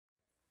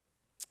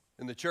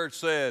And the church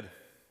said,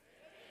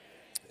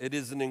 it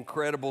is an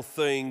incredible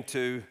thing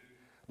to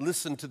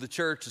listen to the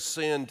church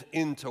ascend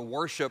into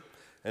worship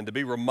and to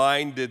be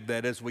reminded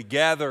that as we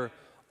gather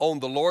on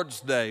the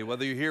Lord's Day,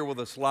 whether you're here with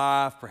us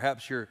live,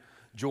 perhaps you're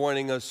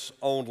joining us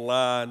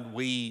online,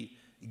 we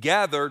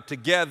gather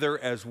together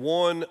as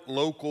one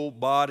local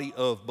body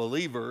of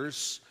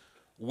believers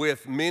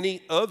with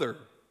many other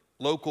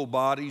local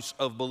bodies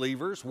of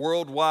believers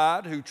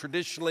worldwide who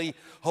traditionally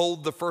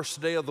hold the first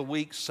day of the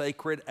week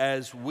sacred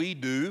as we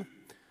do.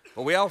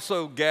 But we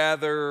also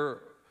gather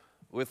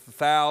with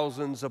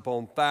thousands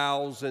upon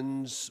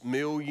thousands,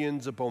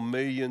 millions upon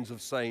millions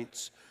of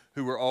saints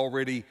who are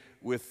already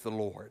with the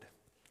Lord.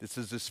 This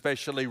is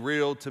especially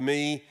real to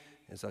me,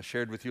 as I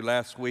shared with you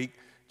last week.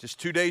 Just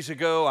 2 days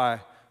ago, I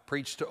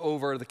preached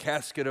over the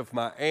casket of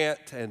my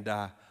aunt, and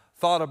I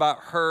thought about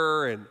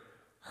her and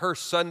her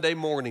Sunday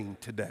morning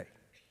today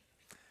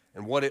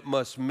and what it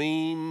must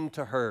mean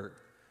to her.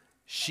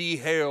 She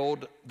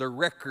held the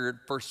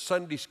record for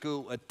Sunday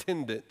school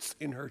attendance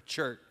in her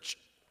church.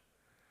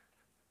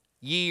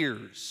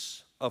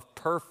 Years of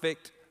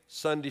perfect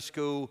Sunday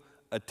school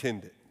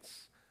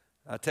attendance.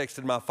 I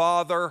texted my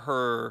father,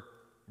 her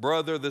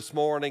brother this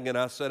morning, and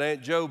I said,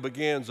 Aunt Jo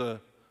begins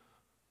a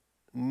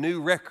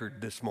new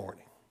record this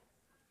morning.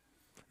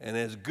 And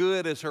as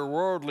good as her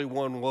worldly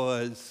one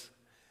was,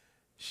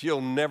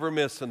 she'll never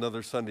miss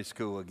another Sunday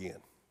school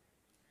again.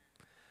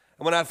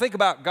 And when I think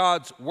about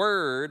God's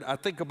Word, I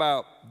think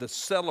about the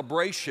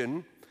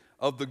celebration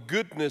of the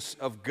goodness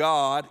of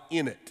God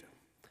in it.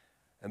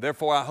 And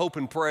therefore, I hope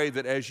and pray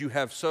that as you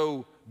have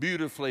so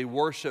beautifully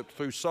worshiped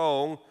through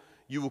song,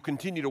 you will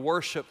continue to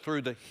worship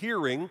through the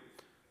hearing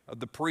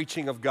of the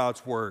preaching of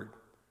God's Word.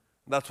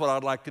 That's what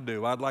I'd like to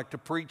do. I'd like to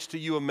preach to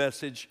you a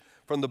message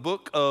from the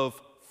book of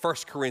 1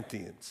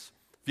 Corinthians.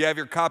 If you have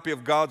your copy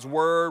of God's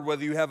Word,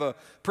 whether you have a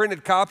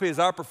printed copy as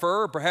I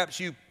prefer, or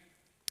perhaps you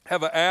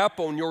have an app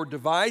on your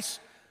device,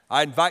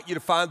 I invite you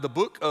to find the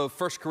book of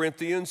 1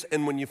 Corinthians,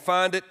 and when you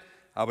find it,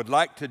 I would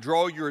like to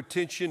draw your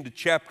attention to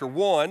chapter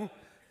 1,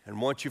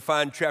 and once you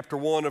find chapter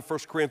 1 of 1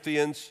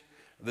 Corinthians,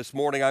 this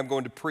morning I'm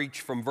going to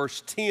preach from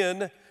verse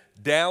 10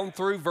 down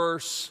through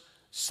verse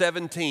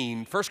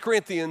 17. 1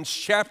 Corinthians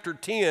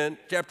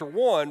chapter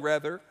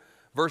 1,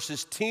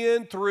 verses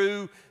 10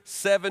 through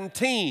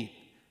 17.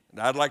 And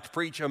I'd like to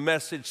preach a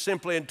message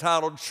simply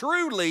entitled,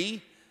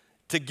 Truly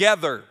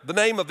Together. The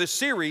name of this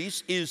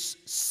series is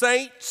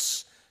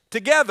Saints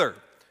Together.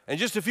 And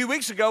just a few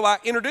weeks ago, I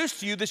introduced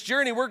to you this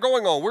journey we're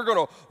going on. We're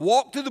going to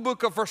walk through the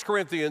book of 1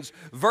 Corinthians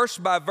verse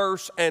by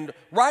verse. And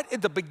right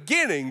at the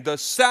beginning, the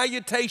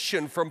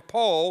salutation from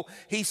Paul,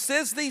 he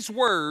says these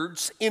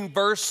words in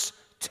verse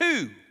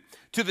 2.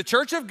 To the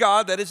church of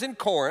God that is in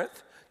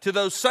Corinth, to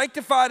those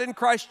sanctified in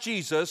Christ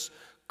Jesus,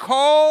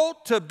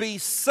 called to be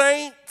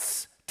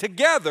saints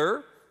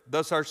together,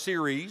 thus our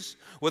series,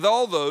 with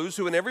all those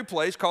who in every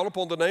place call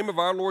upon the name of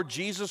our Lord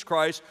Jesus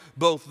Christ,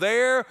 both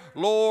their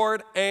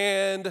Lord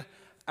and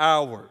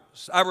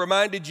ours. I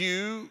reminded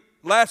you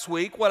last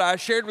week what I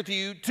shared with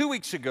you 2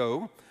 weeks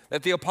ago,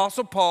 that the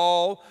Apostle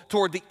Paul,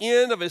 toward the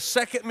end of his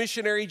second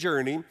missionary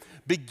journey,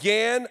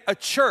 began a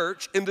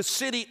church in the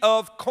city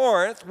of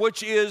Corinth,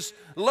 which is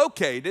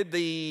located,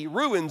 the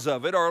ruins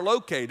of it are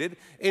located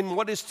in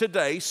what is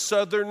today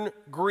southern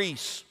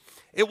Greece.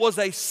 It was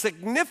a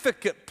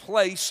significant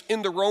place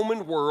in the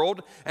Roman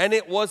world, and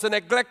it was an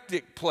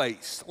eclectic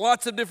place.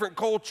 Lots of different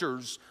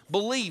cultures,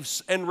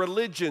 beliefs, and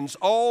religions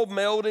all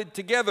melded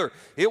together.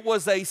 It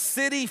was a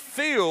city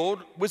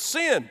filled with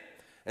sin.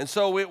 And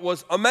so it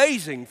was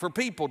amazing for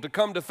people to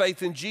come to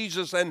faith in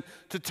Jesus and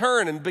to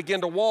turn and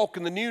begin to walk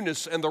in the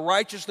newness and the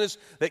righteousness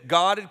that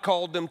God had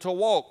called them to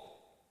walk.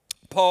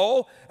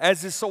 Paul,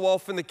 as is so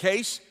often the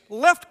case,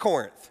 left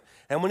Corinth.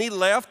 And when he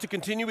left to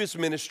continue his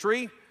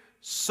ministry,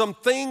 some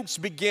things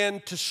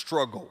began to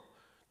struggle.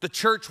 The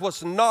church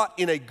was not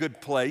in a good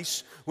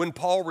place when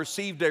Paul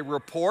received a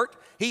report.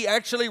 He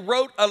actually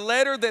wrote a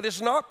letter that is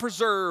not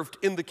preserved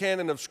in the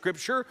canon of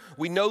Scripture.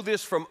 We know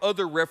this from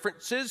other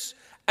references.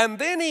 And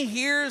then he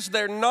hears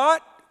they're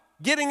not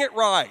getting it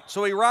right.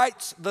 So he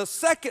writes the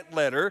second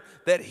letter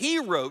that he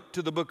wrote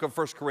to the book of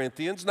 1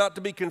 Corinthians, not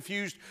to be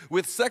confused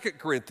with 2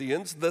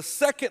 Corinthians. The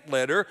second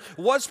letter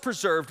was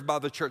preserved by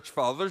the church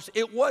fathers.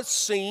 It was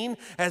seen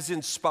as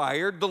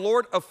inspired. The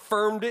Lord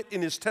affirmed it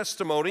in his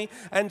testimony.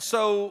 And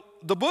so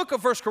the book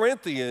of 1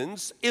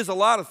 Corinthians is a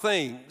lot of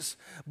things,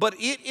 but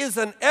it is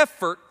an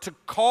effort to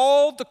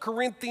call the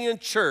Corinthian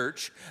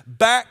church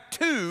back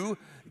to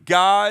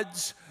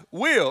God's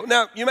will.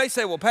 Now, you may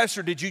say, well,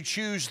 Pastor, did you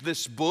choose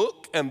this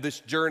book and this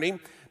journey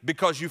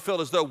because you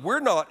feel as though we're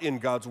not in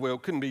God's will?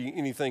 Couldn't be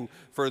anything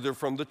further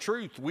from the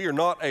truth. We are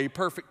not a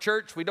perfect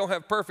church. We don't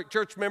have perfect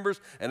church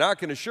members, and I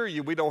can assure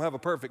you we don't have a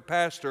perfect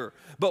pastor.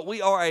 But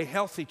we are a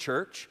healthy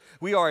church.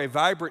 We are a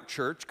vibrant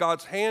church.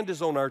 God's hand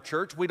is on our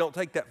church. We don't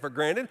take that for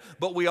granted,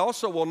 but we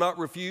also will not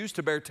refuse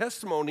to bear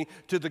testimony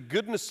to the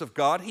goodness of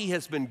God. He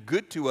has been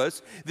good to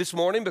us. This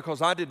morning,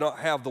 because I did not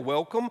have the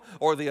welcome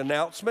or the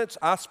announcements,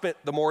 I spent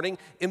the morning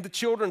in the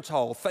children's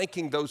hall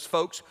thanking those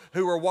folks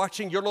who were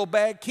watching your little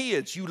bad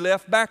kids you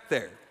left back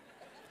there.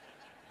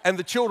 And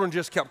the children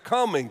just kept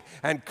coming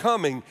and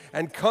coming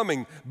and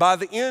coming. By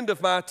the end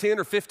of my 10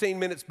 or 15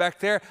 minutes back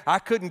there, I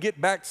couldn't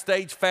get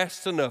backstage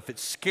fast enough. It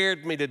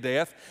scared me to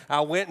death.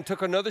 I went and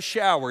took another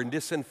shower and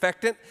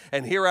disinfectant,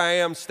 and here I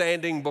am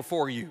standing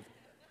before you.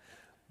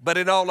 But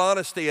in all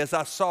honesty, as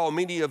I saw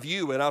many of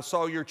you and I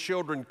saw your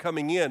children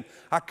coming in,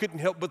 I couldn't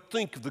help but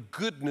think of the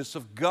goodness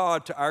of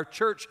God to our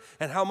church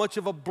and how much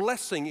of a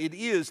blessing it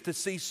is to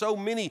see so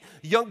many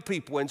young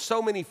people and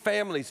so many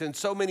families and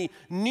so many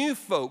new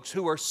folks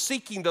who are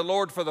seeking the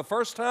Lord for the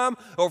first time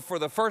or for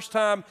the first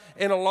time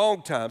in a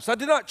long time. So I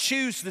did not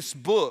choose this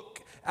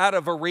book out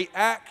of a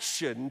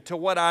reaction to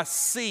what I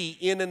see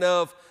in and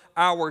of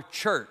our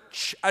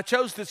church. I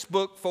chose this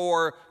book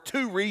for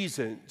two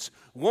reasons.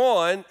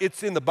 One,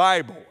 it's in the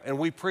Bible, and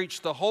we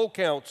preach the whole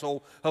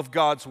counsel of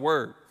God's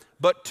Word.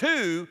 But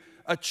two,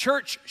 a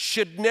church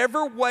should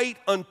never wait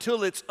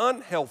until it's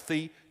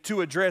unhealthy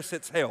to address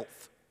its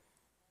health.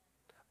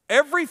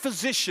 Every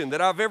physician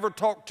that I've ever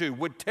talked to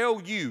would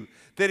tell you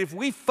that if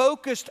we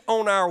focused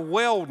on our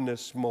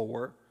wellness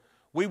more,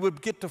 we would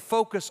get to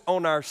focus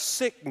on our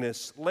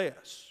sickness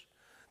less.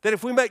 That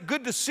if we make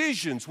good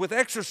decisions with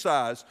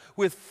exercise,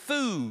 with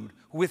food,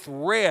 with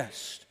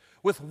rest,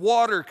 with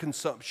water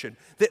consumption,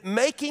 that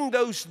making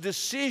those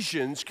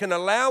decisions can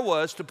allow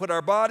us to put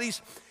our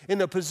bodies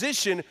in a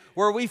position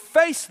where we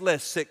face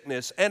less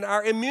sickness and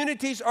our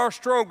immunities are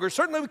stronger.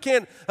 Certainly we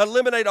can't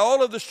eliminate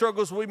all of the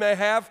struggles we may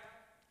have,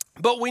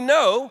 but we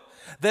know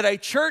that a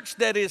church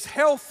that is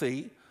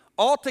healthy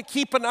ought to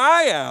keep an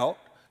eye out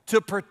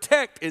to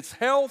protect its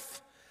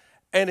health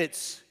and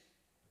its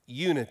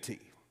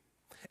unity.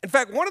 In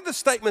fact, one of the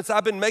statements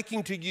I've been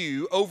making to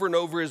you over and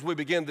over as we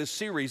begin this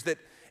series, that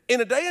in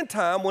a day and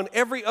time when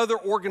every other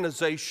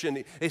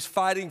organization is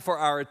fighting for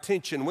our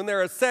attention, when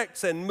there are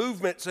sects and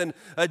movements and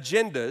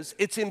agendas,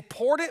 it's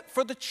important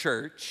for the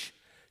church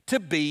to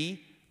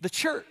be the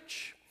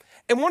church.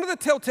 And one of the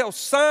telltale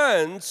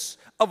signs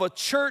of a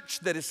church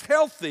that is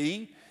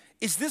healthy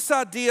is this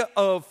idea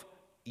of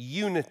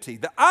unity.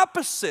 The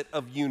opposite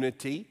of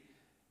unity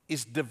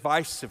is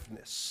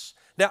divisiveness.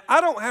 Now,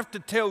 I don't have to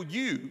tell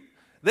you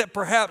that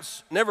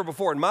perhaps never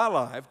before in my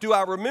life do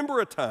I remember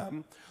a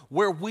time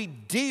where we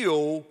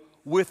deal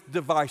with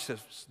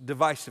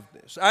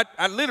divisiveness.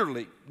 I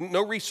literally,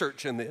 no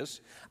research in this,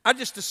 I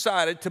just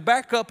decided to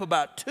back up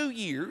about 2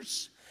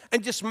 years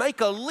and just make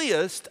a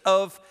list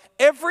of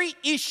every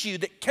issue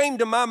that came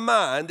to my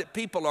mind that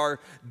people are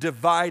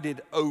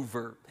divided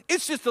over.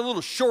 It's just a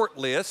little short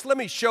list. Let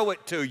me show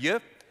it to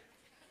you.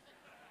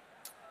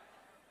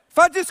 If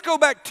I just go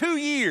back 2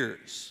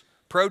 years,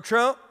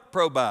 pro-Trump,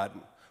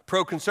 pro-Biden,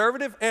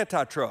 pro-conservative,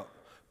 anti-Trump,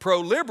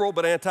 pro-liberal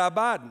but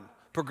anti-Biden,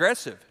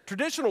 progressive,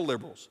 traditional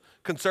liberals,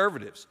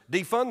 conservatives,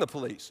 defund the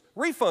police,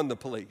 refund the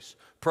police,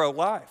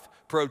 pro-life,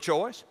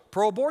 pro-choice,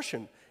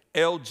 pro-abortion,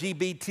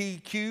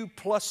 LGBTQ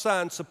plus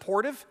sign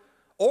supportive,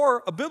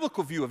 or a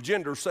biblical view of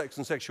gender, sex,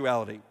 and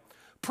sexuality,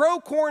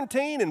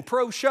 pro-quarantine and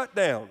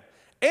pro-shutdown,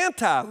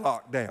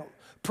 anti-lockdown,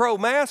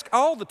 pro-mask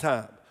all the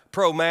time,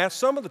 pro-mask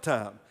some of the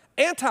time,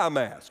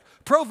 anti-mask,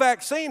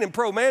 pro-vaccine and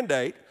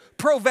pro-mandate,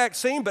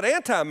 pro-vaccine but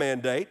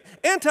anti-mandate,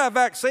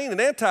 anti-vaccine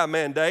and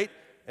anti-mandate,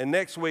 and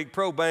next week,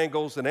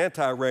 pro-Bengals and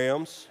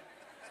anti-Rams,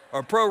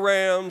 or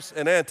pro-Rams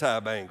and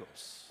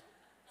anti-Bengals.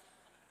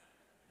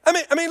 I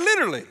mean,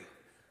 literally,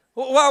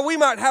 while we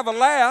might have a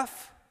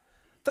laugh,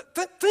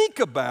 think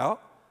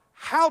about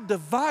how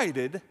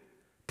divided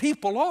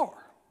people are.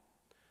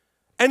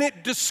 And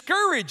it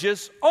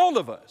discourages all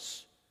of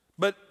us,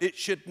 but it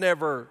should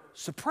never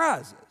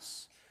surprise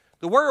us.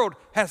 The world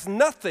has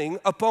nothing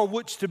upon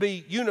which to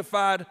be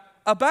unified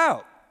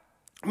about.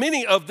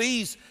 Many of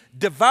these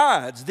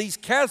divides, these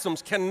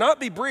chasms, cannot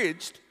be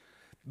bridged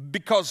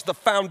because the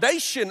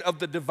foundation of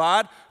the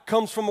divide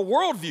comes from a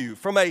worldview,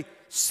 from a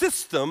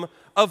system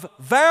of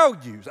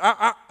values.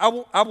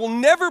 I will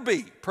never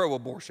be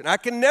pro-abortion. I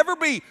can never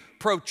be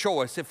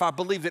pro-choice if I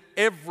believe that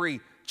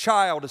every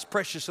child is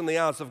precious in the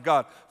eyes of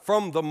God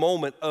from the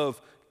moment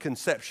of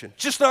conception.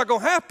 Just not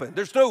going to happen.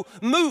 There's no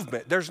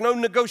movement. There's no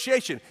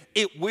negotiation.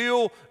 It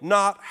will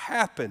not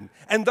happen.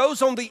 And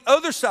those on the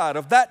other side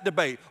of that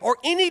debate, or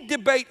any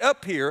debate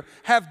up here,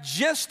 have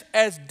just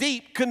as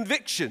deep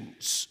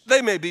convictions.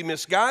 They may be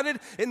misguided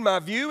in my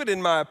view and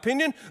in my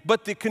opinion,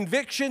 but the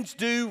convictions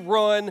do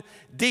run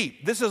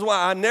deep. This is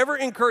why I never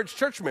encourage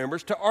church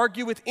members to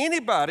argue with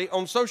anybody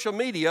on social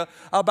media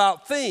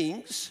about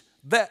things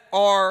that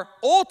are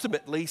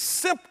ultimately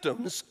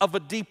symptoms of a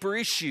deeper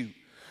issue,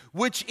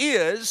 which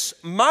is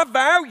my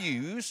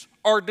values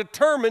are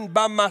determined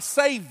by my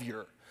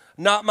Savior,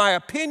 not my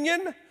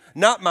opinion,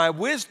 not my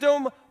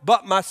wisdom,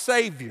 but my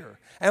Savior.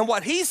 And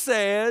what He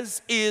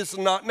says is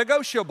not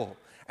negotiable.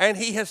 And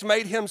He has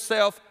made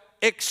Himself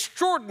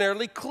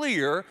extraordinarily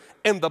clear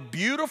in the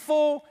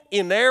beautiful,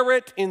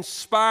 inerrant,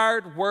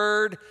 inspired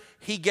word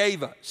He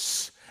gave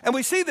us. And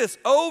we see this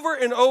over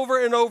and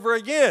over and over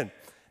again.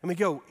 And we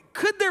go,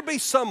 could there be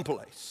some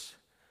place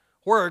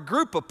where a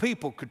group of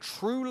people could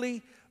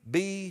truly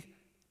be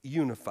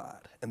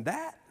unified? And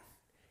that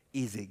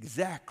is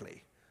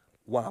exactly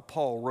why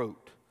Paul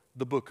wrote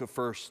the book of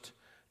 1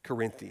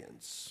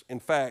 Corinthians. In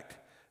fact,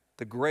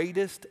 the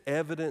greatest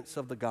evidence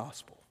of the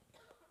gospel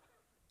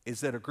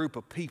is that a group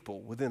of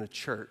people within a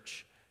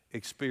church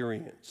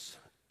experience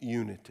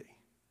unity.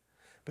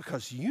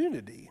 Because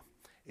unity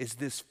is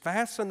this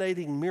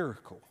fascinating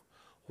miracle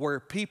where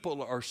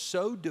people are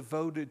so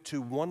devoted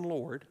to one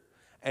Lord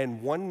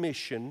and one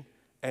mission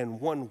and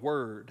one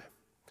word,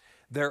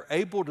 they're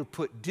able to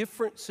put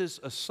differences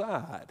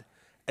aside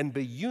and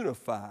be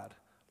unified,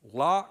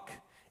 lock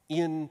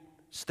in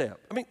step.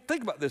 I mean,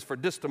 think about this for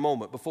just a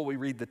moment before we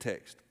read the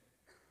text.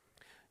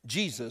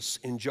 Jesus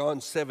in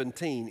John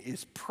 17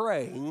 is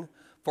praying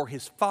for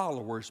his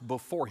followers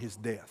before his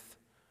death.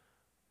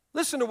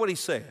 Listen to what he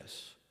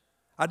says.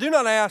 I do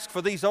not ask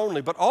for these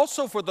only, but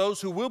also for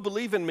those who will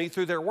believe in me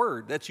through their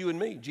word. That's you and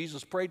me.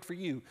 Jesus prayed for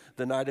you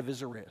the night of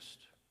his arrest.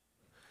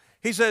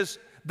 He says,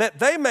 that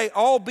they may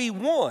all be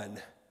one,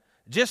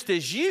 just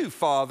as you,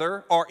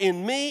 Father, are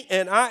in me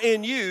and I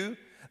in you,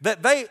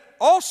 that they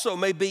also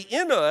may be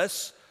in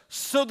us,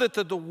 so that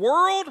the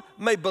world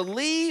may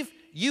believe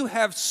you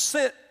have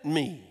sent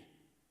me.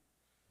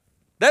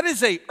 That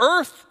is an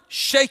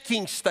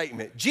earth-shaking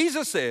statement.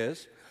 Jesus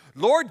says,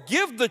 Lord,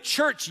 give the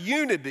church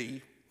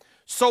unity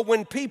so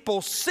when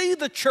people see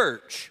the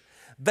church,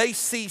 they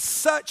see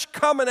such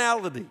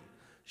commonality,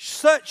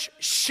 such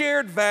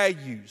shared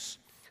values,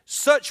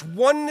 such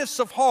oneness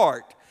of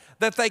heart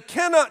that they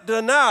cannot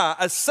deny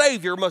a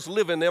Savior must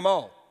live in them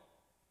all.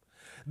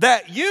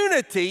 That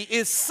unity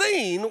is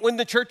seen when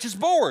the church is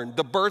born.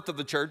 The birth of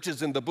the church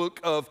is in the book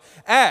of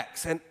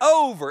Acts. And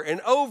over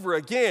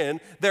again,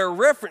 there are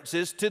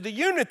references to the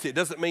unity. It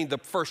doesn't mean the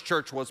first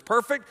church was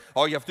perfect.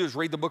 All you have to do is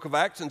read the book of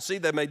Acts and see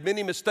they made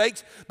many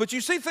mistakes. But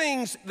you see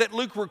things that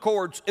Luke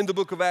records in the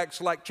book of Acts,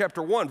 like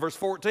chapter 1, verse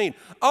 14.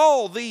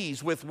 All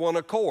these with one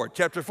accord.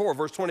 Chapter 4,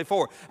 verse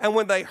 24. And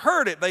when they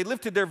heard it, they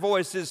lifted their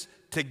voices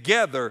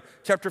together.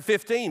 Chapter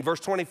 15,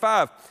 verse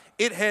 25.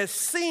 It has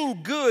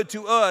seemed good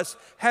to us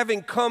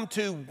having come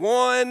to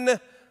one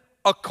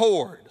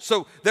accord.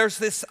 So there's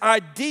this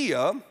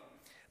idea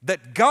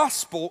that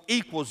gospel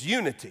equals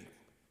unity,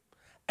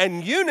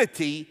 and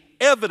unity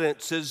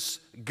evidences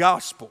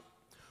gospel,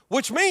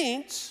 which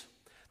means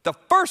the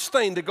first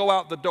thing to go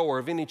out the door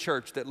of any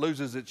church that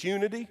loses its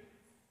unity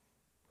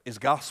is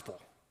gospel.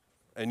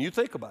 And you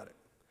think about it.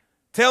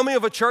 Tell me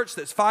of a church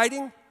that's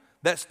fighting,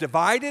 that's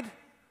divided,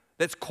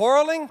 that's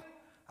quarreling.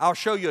 I'll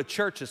show you a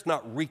church that's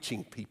not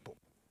reaching people.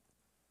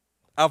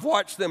 I've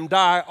watched them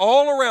die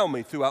all around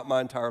me throughout my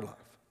entire life.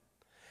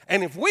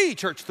 And if we,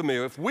 Church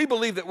Thamir, if we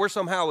believe that we're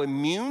somehow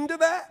immune to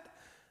that,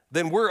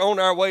 then we're on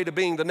our way to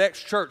being the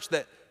next church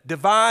that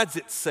divides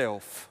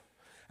itself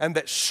and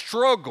that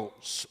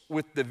struggles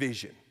with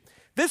division.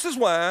 This is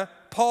why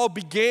Paul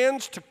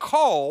begins to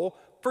call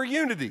for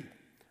unity.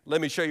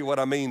 Let me show you what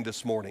I mean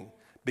this morning,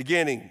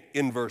 beginning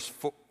in verse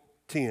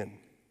 10.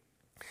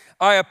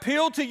 I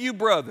appeal to you,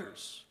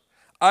 brothers,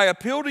 by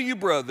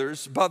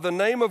the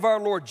name of our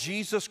Lord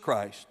Jesus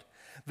Christ,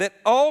 that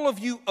all of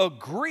you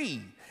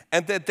agree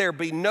and that there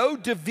be no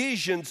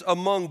divisions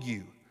among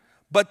you,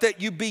 but that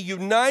you be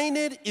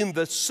united in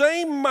the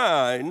same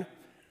mind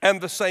and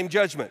the same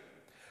judgment.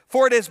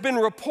 For it has been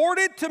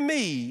reported to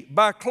me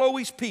by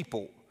Chloe's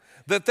people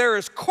that there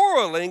is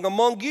quarreling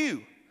among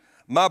you.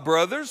 My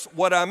brothers,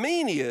 what I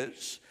mean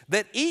is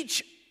that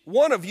each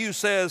one of you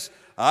says,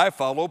 I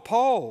follow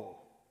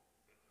Paul,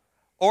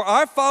 or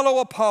I follow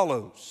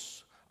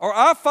Apollos, or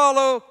I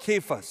follow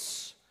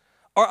Cephas,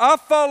 or I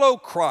follow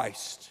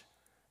Christ.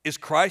 Is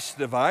Christ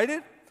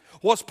divided?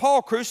 Was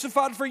Paul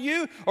crucified for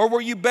you, or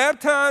were you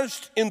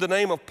baptized in the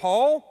name of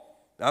Paul?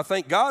 I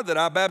thank God that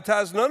I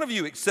baptized none of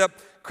you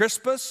except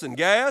Crispus and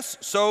Gaius,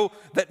 so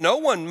that no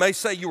one may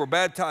say you were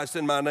baptized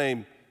in my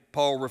name.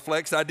 Paul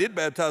reflects, I did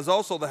baptize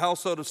also the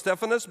household of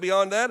Stephanas.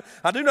 Beyond that,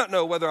 I do not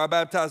know whether I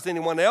baptized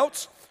anyone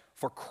else,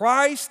 for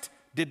Christ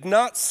did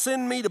not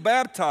send me to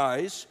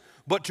baptize,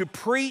 but to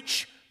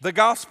preach the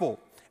gospel,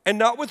 and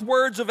not with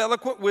words of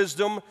eloquent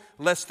wisdom,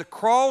 lest the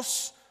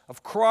cross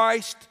of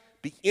Christ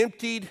be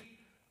emptied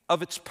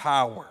of its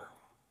power.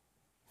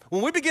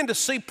 When we begin to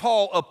see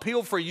Paul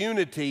appeal for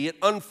unity, it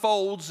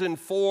unfolds in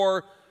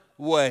four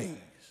ways.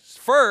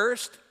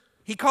 First,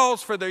 he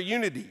calls for their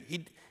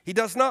unity. He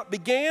does not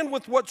begin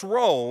with what's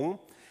wrong.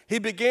 He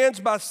begins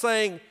by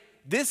saying,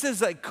 this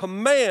is a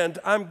command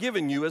I'm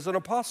giving you as an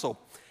apostle.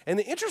 And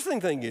the interesting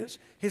thing is,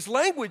 his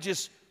language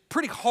is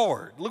pretty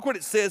hard. Look what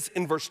it says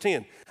in verse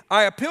 10.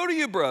 I appeal to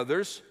you,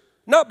 brothers,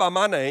 not by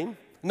my name,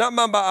 not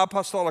by my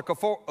apostolic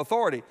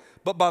authority,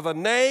 but by the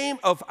name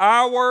of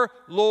our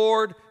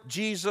Lord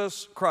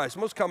Jesus Christ.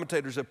 Most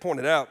commentators have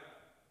pointed out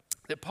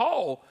that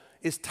Paul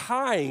is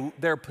tying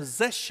their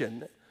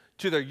possession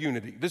to their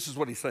unity. This is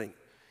what he's saying.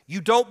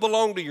 You don't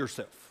belong to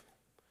yourself.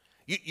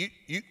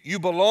 You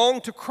belong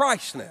to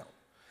Christ now.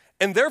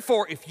 And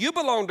therefore, if you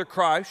belong to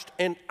Christ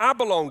and I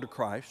belong to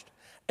Christ,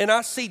 and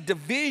I see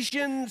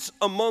divisions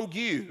among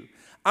you,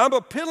 I'm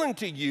appealing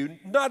to you,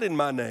 not in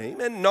my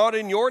name and not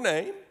in your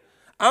name.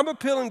 I'm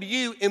appealing to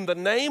you in the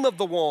name of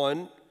the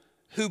one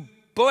who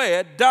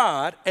bled,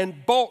 died,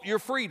 and bought your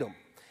freedom.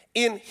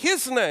 In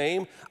his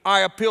name, I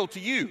appeal to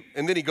you.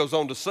 And then he goes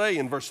on to say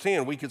in verse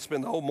 10, we could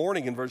spend the whole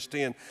morning in verse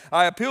 10,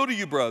 I appeal to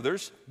you,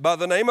 brothers, by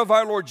the name of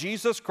our Lord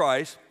Jesus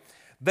Christ,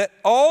 that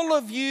all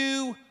of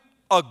you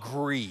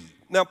agree.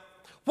 Now,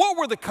 what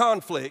were the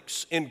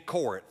conflicts in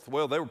Corinth?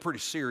 Well, they were pretty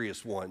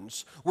serious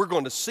ones. We're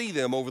going to see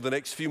them over the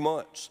next few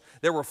months.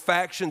 There were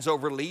factions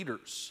over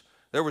leaders.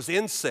 There was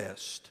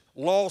incest,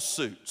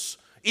 lawsuits,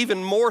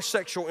 even more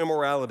sexual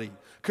immorality,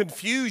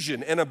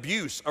 confusion and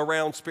abuse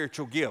around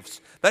spiritual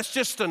gifts. That's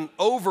just an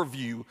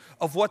overview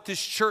of what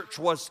this church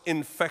was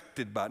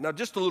infected by. Now,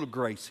 just a little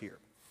grace here.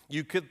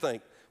 You could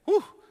think,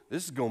 whew,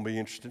 this is going to be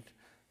interesting.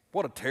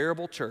 What a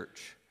terrible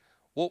church.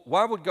 Well,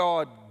 why would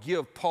God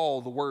give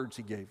Paul the words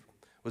he gave him?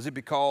 Was it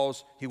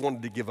because he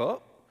wanted to give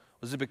up?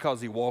 Was it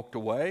because he walked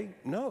away?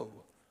 No,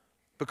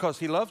 because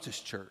he loves his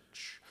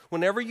church.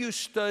 Whenever you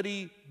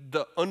study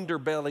the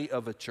underbelly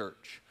of a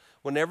church,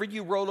 whenever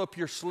you roll up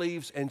your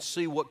sleeves and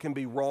see what can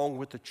be wrong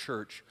with the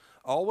church,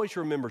 always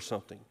remember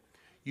something.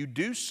 You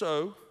do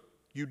so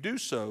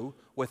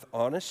with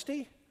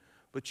honesty,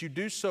 but you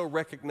do so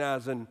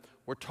recognizing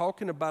we're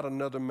talking about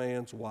another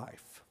man's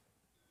wife.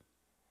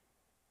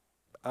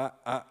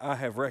 I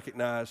have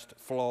recognized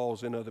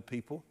flaws in other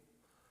people,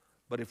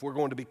 but if we're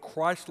going to be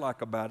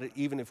Christ-like about it,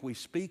 even if we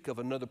speak of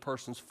another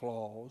person's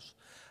flaws,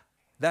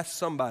 that's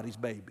somebody's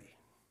baby.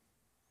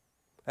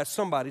 That's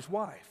somebody's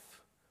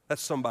wife.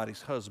 That's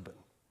somebody's husband.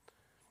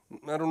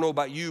 I don't know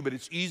about you, but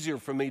it's easier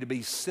for me to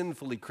be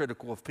sinfully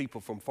critical of people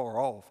from far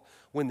off.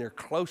 When they're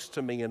close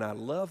to me and I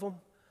love them,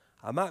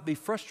 I might be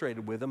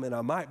frustrated with them and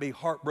I might be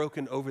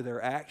heartbroken over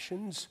their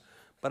actions,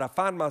 but I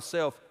find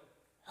myself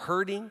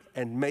hurting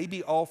and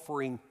maybe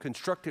offering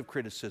constructive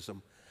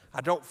criticism.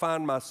 I don't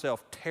find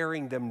myself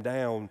tearing them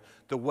down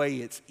the way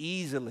it's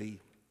easily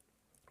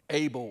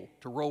able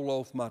to roll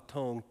off my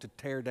tongue to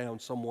tear down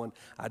someone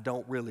I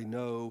don't really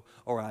know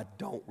or I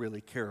don't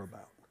really care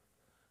about.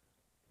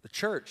 The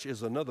church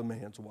is another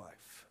man's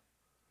wife.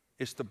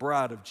 It's the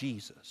bride of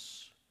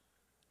Jesus.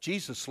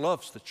 Jesus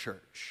loves the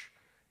church.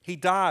 He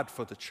died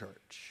for the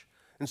church.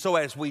 And so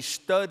as we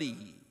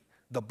study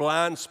the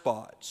blind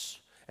spots,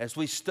 as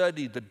we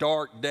study the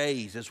dark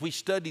days, as we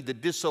study the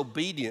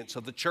disobedience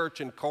of the church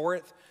in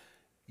Corinth,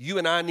 you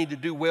and I need to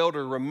do well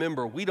to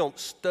remember we don't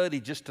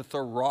study just to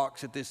throw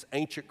rocks at this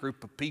ancient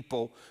group of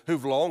people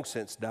who've long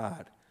since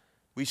died.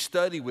 We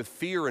study with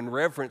fear and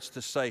reverence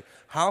to say,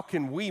 how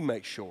can we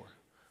make sure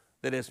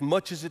that as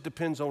much as it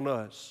depends on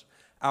us,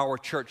 our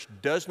church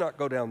does not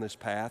go down this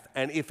path,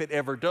 and if it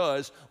ever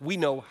does, we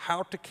know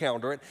how to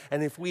counter it,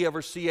 and if we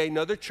ever see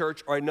another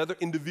church or another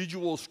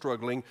individual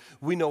struggling,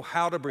 we know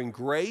how to bring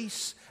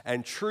grace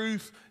and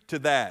truth to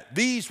that.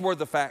 These were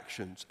the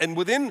factions. And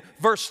within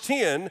verse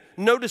 10,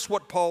 notice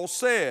what Paul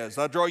says.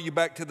 I draw you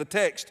back to the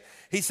text.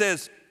 He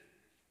says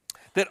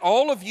that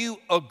all of you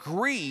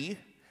agree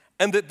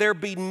and that there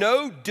be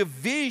no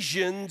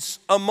divisions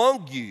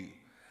among you,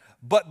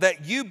 but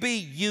that you be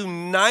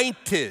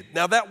united.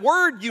 Now that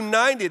word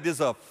united is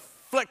a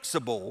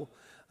flexible,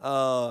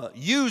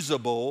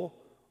 usable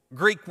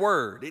Greek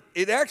word.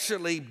 It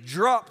actually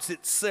drops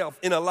itself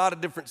in a lot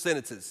of different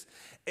sentences.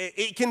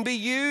 It can be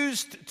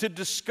used to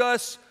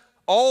discuss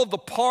all the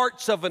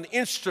parts of an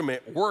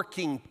instrument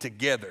working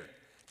together.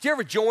 Did you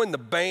ever join the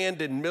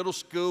band in middle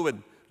school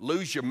and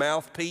lose your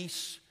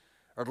mouthpiece,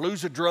 or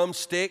lose a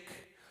drumstick,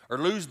 or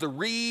lose the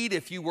reed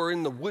if you were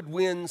in the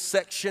woodwind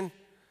section?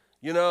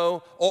 You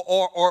know,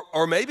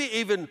 or maybe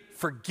even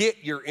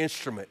forget your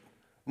instrument,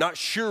 not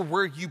sure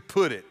where you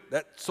put it.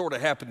 That sort of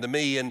happened to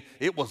me, and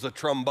it was a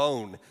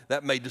trombone.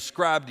 That may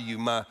describe to you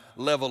my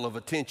level of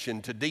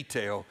attention to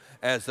detail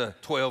as a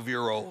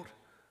 12-year-old.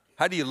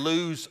 How do you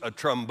lose a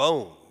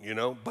trombone, you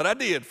know? But I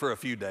did for a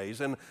few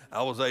days, and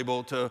I was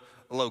able to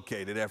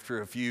locate it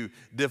after a few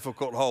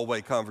difficult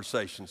hallway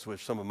conversations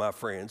with some of my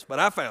friends, but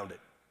I found it.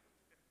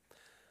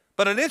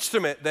 But an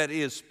instrument that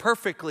is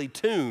perfectly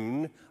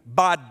tuned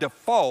by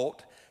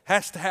default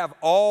has to have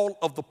all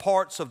of the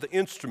parts of the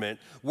instrument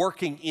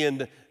working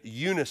in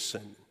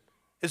unison.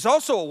 It's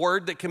also a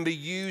word that can be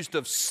used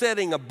of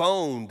setting a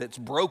bone that's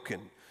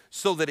broken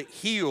so that it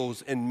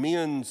heals and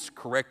mends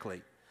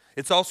correctly.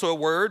 It's also a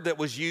word that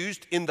was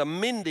used in the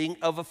mending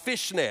of a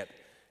fishnet.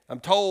 I'm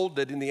told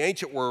that in the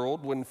ancient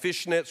world, when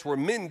fishnets were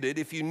mended,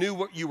 if you knew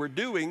what you were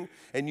doing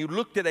and you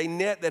looked at a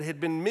net that had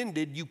been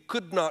mended, you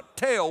could not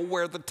tell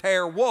where the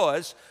tear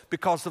was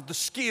because of the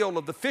skill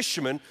of the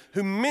fisherman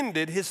who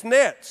mended his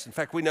nets. In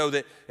fact, we know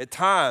that at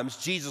times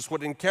Jesus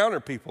would encounter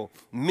people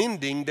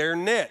mending their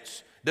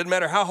nets. Doesn't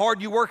matter how hard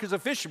you work as a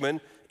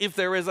fisherman, if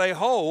there is a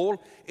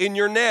hole in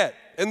your net.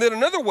 And then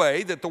another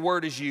way that the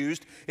word is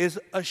used is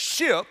a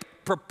ship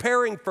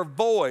preparing for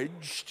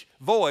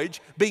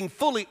voyage, being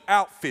fully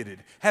outfitted,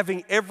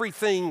 having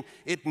everything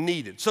it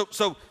needed.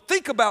 So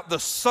think about the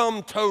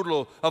sum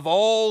total of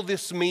all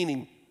this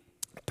meaning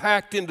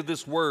packed into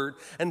this word.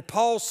 And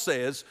Paul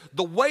says,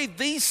 the way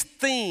these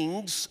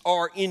things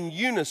are in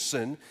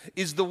unison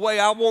is the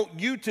way I want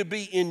you to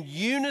be in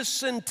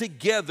unison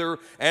together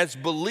as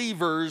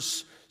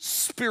believers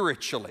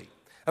spiritually.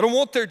 I don't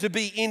want there to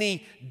be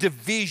any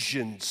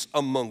divisions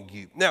among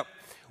you. Now,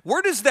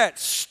 where does that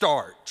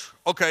start?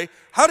 Okay,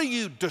 how do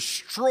you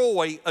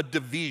destroy a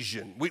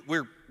division?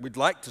 We'd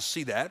like to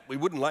see that. We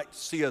wouldn't like to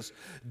see us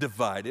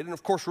divided. And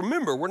of course,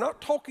 remember, we're not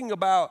talking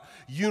about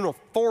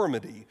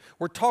uniformity.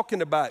 We're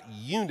talking about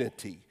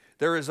unity.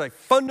 There is a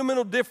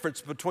fundamental difference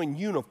between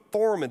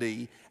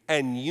uniformity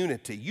and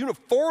unity.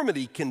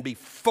 Uniformity can be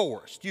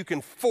forced. You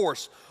can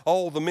force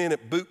all the men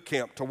at boot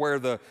camp to wear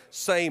the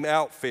same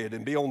outfit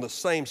and be on the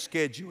same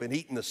schedule and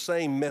eat in the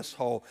same mess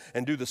hall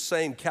and do the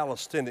same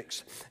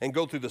calisthenics and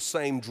go through the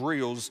same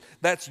drills.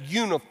 That's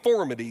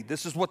uniformity.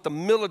 This is what the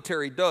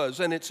military does,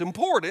 and it's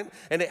important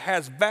and it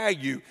has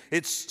value.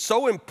 It's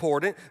so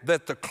important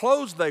that the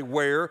clothes they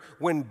wear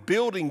when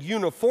building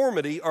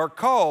uniformity are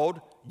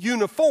called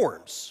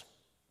uniforms.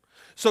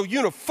 So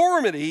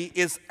uniformity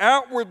is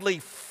outwardly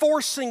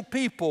forcing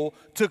people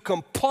to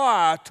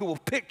comply to a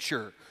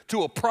picture,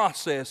 to a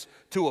process,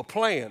 to a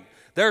plan.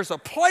 There's a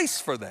place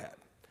for that.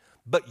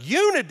 But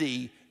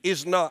unity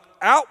is not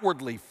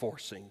outwardly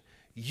forcing.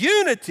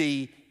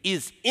 Unity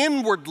is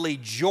inwardly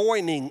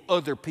joining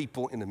other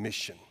people in a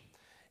mission.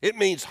 It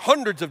means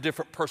hundreds of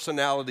different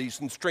personalities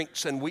and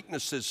strengths and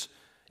weaknesses,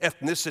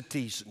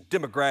 ethnicities, and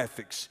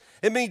demographics.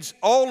 It means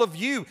all of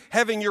you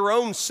having your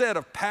own set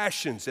of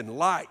passions and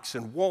likes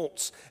and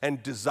wants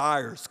and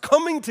desires,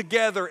 coming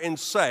together and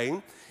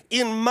saying,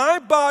 in my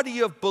body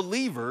of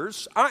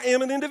believers, I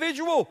am an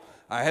individual.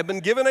 I have been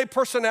given a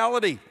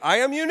personality. I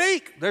am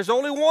unique. There's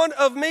only one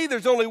of me.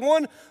 There's only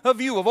one of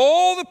you. Of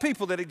all the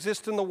people that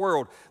exist in the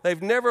world, they've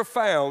never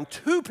found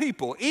two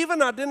people,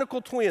 even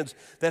identical twins,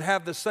 that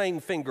have the same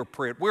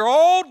fingerprint. We're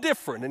all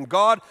different, and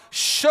God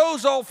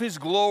shows off His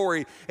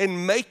glory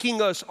in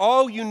making us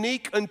all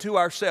unique unto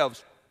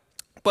ourselves.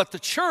 But the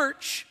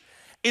church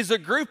is a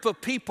group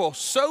of people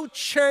so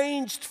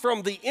changed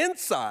from the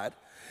inside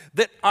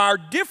that our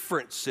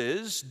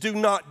differences do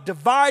not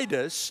divide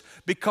us,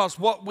 because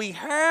what we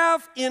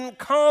have in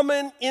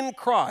common in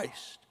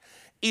Christ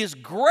is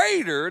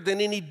greater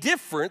than any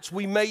difference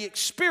we may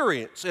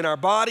experience in our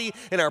body,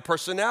 in our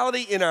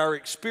personality, in our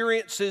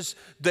experiences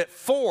that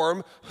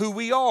form who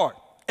we are.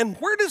 And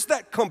where does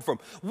that come from?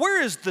 Where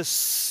is the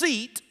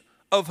seat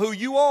of who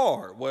you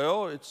are?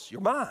 Well, it's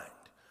your mind.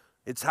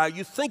 It's how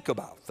you think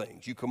about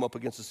things. You come up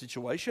against a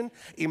situation,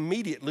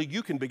 immediately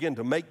you can begin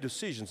to make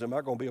decisions. Am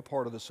I going to be a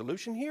part of the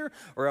solution here,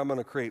 or am I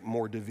going to create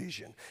more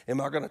division? Am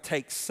I going to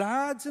take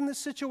sides in this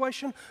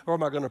situation, or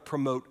am I going to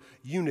promote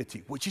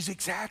unity? Which is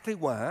exactly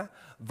why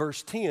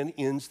verse 10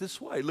 ends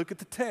this way. Look at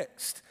the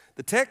text.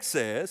 The text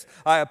says,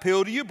 I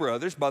appeal to you,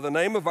 brothers, by the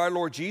name of our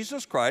Lord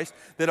Jesus Christ,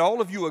 that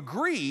all of you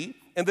agree,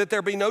 and that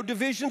there be no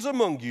divisions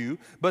among you,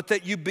 but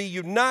that you be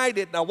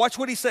united. Now watch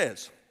what he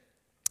says.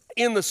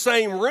 In the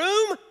same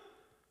room?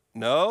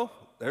 No,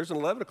 there's an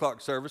 11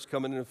 o'clock service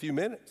coming in a few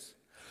minutes.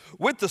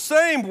 With the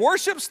same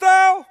worship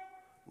style?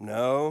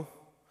 No.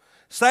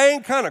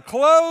 Same kind of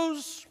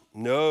clothes?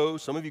 No.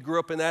 Some of you grew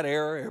up in that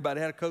era.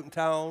 Everybody had a coat and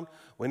tie on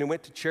when they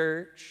went to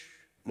church?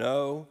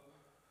 No.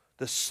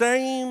 The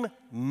same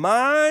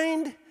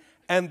mind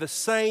and the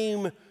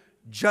same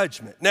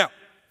judgment. Now,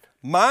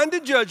 mind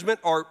and judgment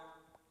are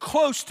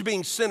close to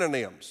being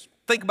synonyms.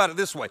 Think about it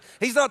this way.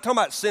 He's not talking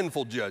about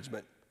sinful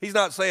judgment. He's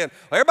not saying,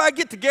 well, everybody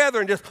get together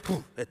and just,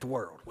 at the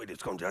world. We're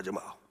just going to judge them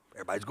all.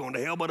 Everybody's going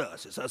to hell but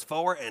us. It's us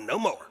four and no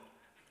more.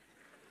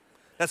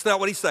 That's not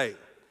what he's saying.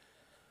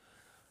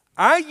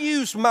 I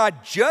use my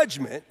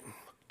judgment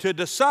to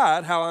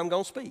decide how I'm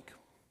going to speak.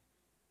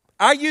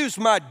 I use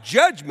my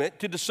judgment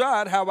to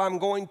decide how I'm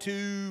going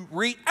to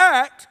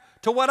react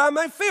to what I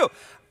may feel.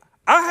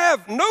 I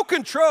have no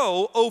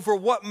control over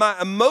what my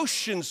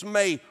emotions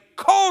may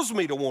cause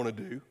me to want to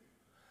do.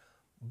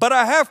 But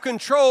I have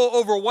control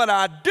over what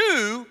I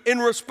do in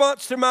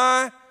response to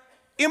my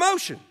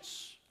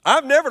emotions.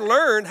 I've never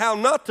learned how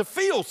not to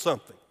feel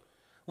something.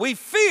 We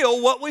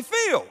feel what we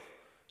feel.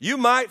 You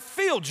might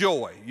feel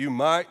joy. You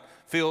might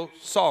feel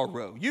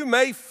sorrow. You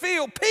may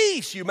feel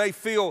peace. You may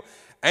feel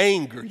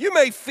anger. You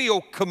may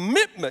feel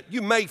commitment.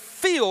 You may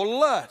feel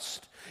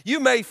lust. You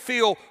may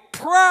feel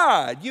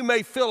pride. You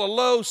may feel a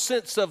low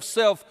sense of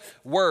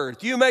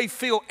self-worth. You may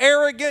feel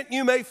arrogant.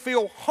 You may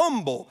feel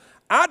humble.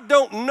 I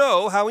don't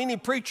know how any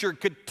preacher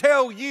could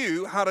tell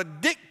you how to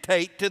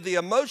dictate to the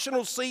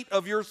emotional seat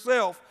of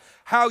yourself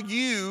how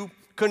you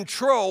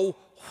control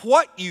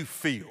what you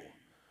feel.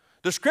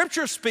 The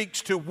Scripture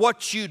speaks to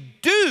what you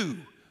do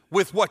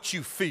with what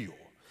you feel,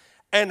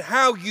 and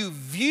how you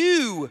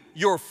view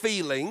your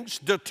feelings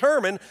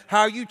determine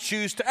how you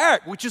choose to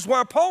act, which is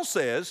why Paul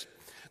says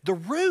the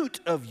root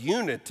of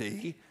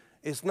unity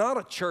is not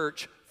a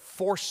church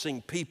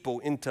forcing people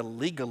into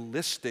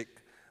legalistic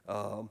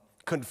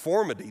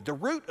conformity. The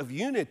root of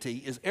unity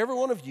is every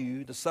one of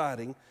you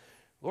deciding,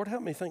 Lord,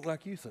 help me think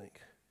like you think.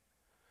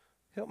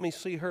 Help me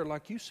see her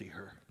like you see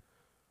her.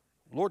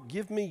 Lord,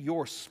 give me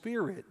your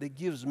spirit that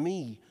gives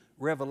me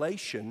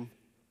revelation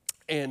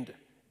and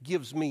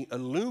gives me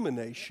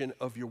illumination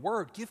of your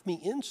word. Give me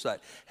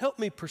insight. Help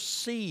me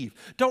perceive.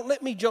 Don't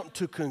let me jump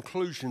to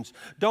conclusions.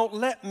 Don't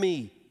let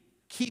me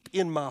keep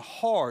in my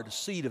heart a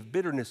seed of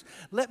bitterness.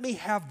 Let me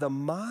have the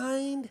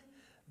mind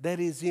that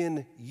is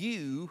in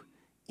you,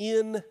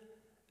 in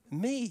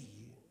me.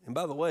 And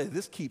by the way,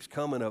 this keeps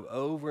coming up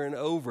over and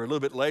over. A little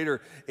bit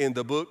later in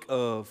the book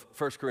of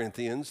 1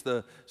 Corinthians,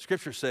 the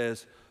scripture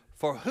says,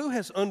 for who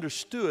has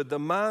understood the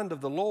mind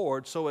of the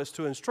Lord so as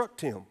to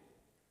instruct him?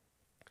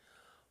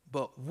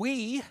 But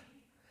we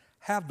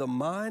have the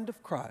mind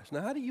of Christ.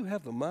 Now, how do you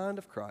have the mind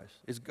of Christ?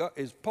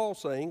 Is Paul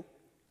saying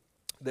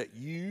that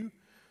you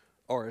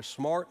are as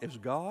smart as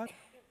God?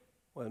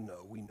 Well,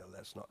 no, we know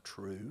that's not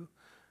true.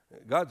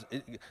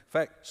 In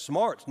fact,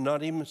 smart's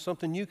not even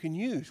something you can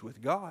use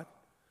with God.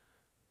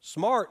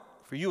 Smart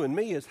for you and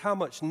me is how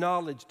much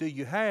knowledge do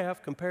you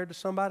have compared to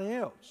somebody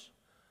else.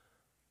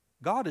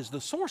 God is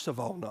the source of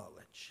all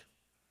knowledge.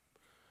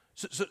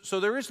 So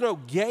there is no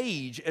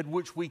gauge at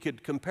which we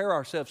could compare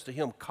ourselves to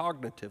him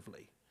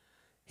cognitively.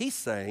 He's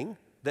saying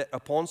that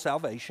upon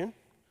salvation,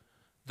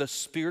 the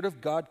Spirit of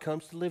God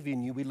comes to live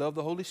in you. We love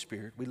the Holy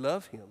Spirit. We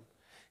love him.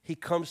 He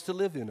comes to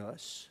live in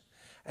us,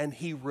 and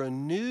he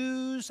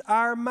renews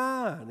our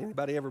mind.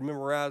 Anybody ever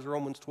memorize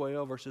Romans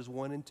 12, verses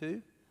 1 and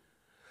 2?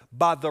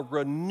 By the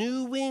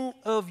renewing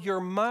of your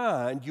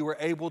mind, you are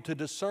able to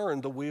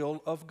discern the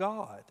will of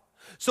God.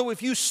 So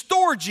if you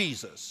store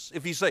Jesus,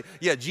 if you say,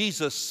 yeah,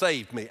 Jesus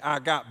saved me, I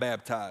got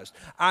baptized,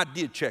 I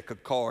did check a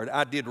card,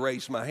 I did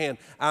raise my hand,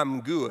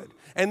 I'm good.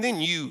 And then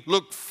you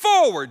look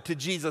forward to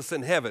Jesus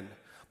in heaven.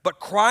 But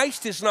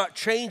Christ is not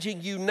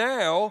changing you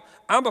now.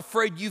 I'm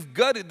afraid you've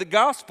gutted the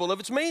gospel of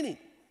its meaning.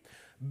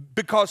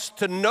 Because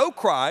to know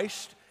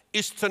Christ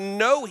is to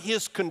know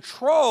his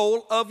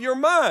control of your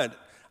mind.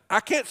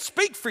 I can't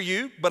speak for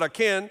you, but I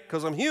can,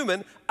 because I'm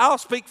human. I'll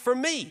speak for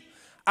me.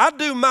 I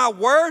do my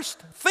worst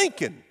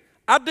thinking.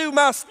 I do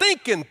my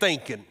stinking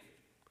thinking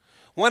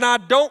when I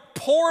don't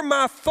pour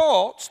my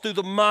thoughts through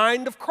the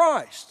mind of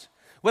Christ.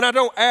 When I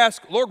don't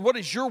ask, Lord, what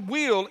is your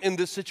will in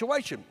this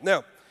situation?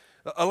 Now,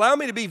 allow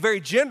me to be very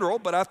general,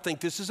 but I think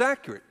this is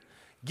accurate.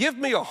 Give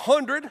me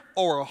 100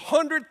 or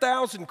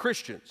 100,000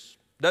 Christians,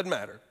 doesn't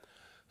matter,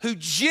 who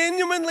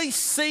genuinely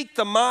seek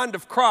the mind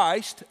of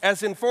Christ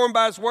as informed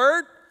by his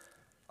word.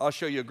 I'll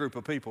show you a group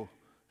of people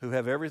who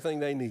have everything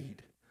they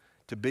need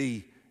to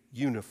be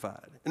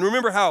unified. And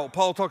remember how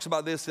Paul talks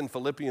about this in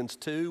Philippians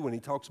 2 when he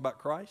talks about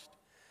Christ?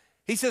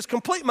 He says,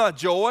 complete my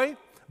joy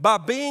by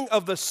being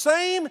of the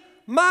same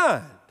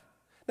mind.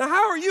 Now,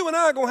 how are you and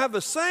I going to have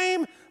the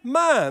same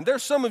mind?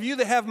 There's some of you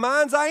that have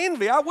minds I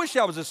envy. I wish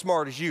I was as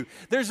smart as you.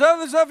 There's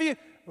others of you,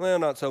 well,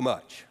 not so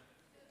much.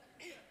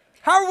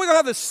 How are we going to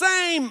have the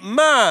same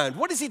mind?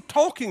 What is he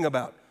talking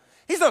about?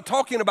 He's not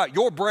talking about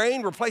your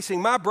brain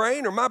replacing my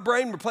brain or my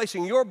brain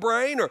replacing your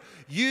brain or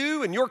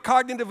you and your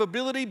cognitive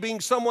ability being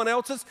someone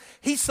else's.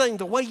 He's saying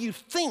the way you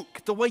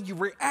think, the way you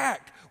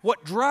react,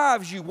 what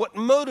drives you, what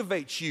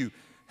motivates you.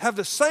 Have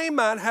the same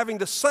mind, having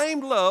the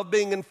same love,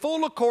 being in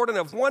full accord and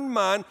of one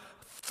mind.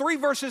 3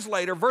 verses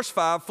later, verse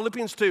 5,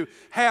 Philippians 2,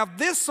 have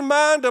this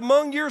mind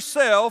among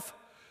yourself,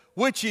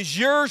 which is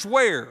yours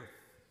where?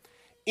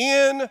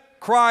 In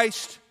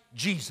Christ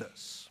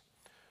Jesus.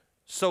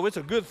 So it's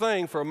a good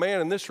thing for a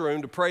man in this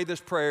room to pray this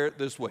prayer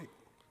this week.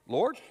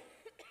 Lord,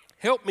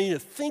 help me to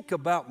think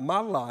about my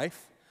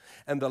life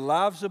and the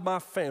lives of my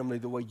family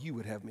the way you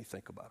would have me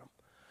think about them.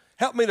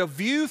 Help me to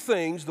view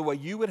things the way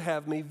you would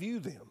have me view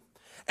them.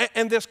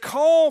 And this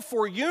call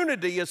for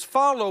unity is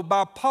followed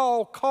by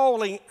Paul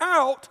calling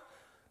out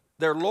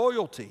their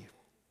loyalty.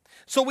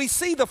 So we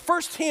see the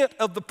first hint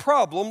of the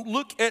problem.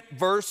 Look at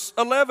verse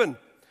 11.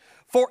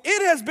 For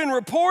it has been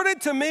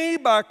reported to me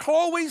by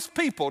Chloe's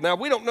people. Now,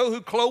 we don't know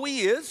who Chloe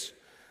is,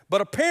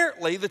 but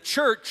apparently the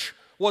church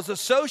was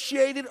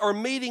associated or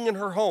meeting in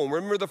her home.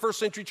 Remember, the first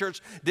century church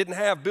didn't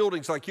have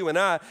buildings like you and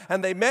I,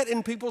 and they met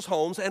in people's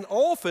homes, and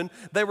often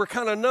they were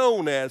kind of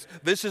known as,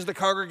 this is the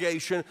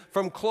congregation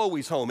from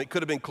Chloe's home. It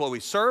could have been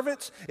Chloe's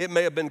servants. It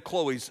may have been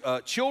Chloe's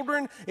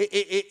children.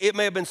 It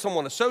may have been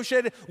someone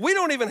associated. We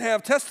don't even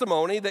have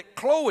testimony that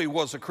Chloe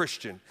was a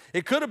Christian.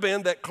 It could have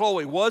been that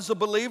Chloe was a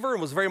believer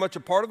and was very much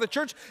a part of the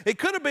church. It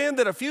could have been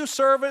that a few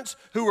servants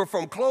who were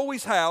from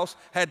Chloe's house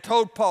had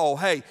told Paul,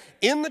 hey,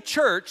 in the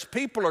church,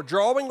 people are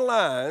drawing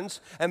lines,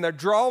 and they're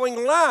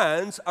drawing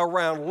lines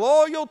around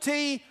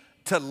loyalty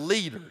to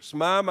leaders.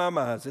 My,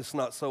 it's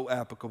not so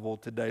applicable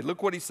today.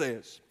 Look what he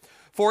says.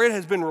 For it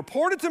has been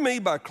reported to me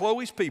by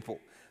Chloe's people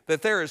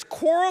that there is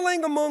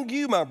quarreling among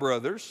you, my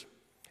brothers.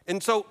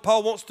 And so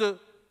Paul wants to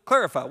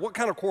clarify, what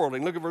kind of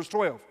quarreling? Look at verse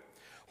 12.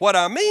 What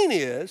I mean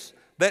is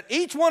that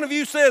each one of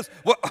you says,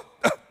 well,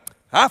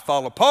 I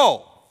follow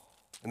Paul.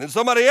 And then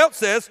somebody else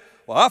says,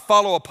 well, I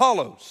follow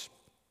Apollos.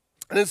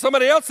 And then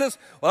somebody else says,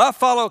 well, I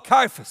follow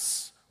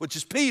Cephas, which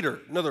is Peter.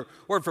 Another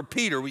word for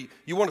Peter.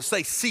 You want to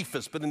say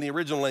Cephas, but in the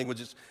original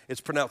language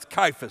it's pronounced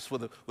Cephas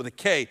with a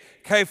K,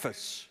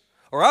 Cephas.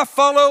 Or I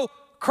follow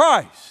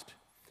Christ.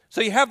 So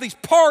you have these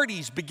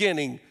parties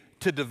beginning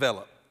to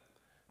develop.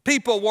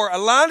 People were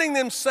aligning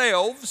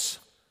themselves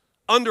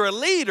under a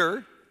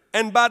leader,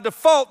 and by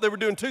default they were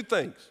doing two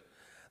things.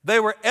 They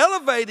were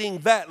elevating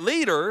that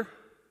leader,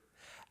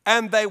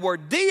 and they were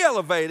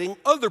de-elevating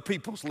other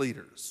people's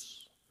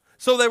leaders.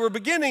 So they were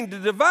beginning to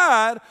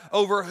divide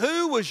over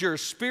who was your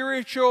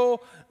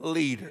spiritual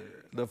leader,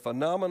 the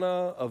phenomena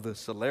of the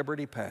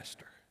celebrity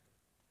pastor.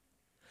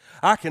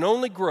 I can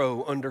only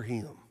grow under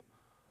him,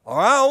 or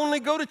I only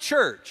go to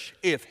church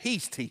if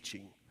he's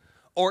teaching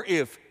or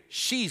if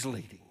she's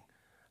leading.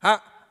 I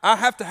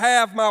have to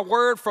have my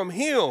word from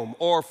him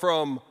or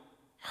from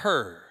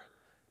her.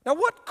 Now,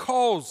 what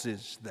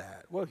causes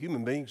that? Well,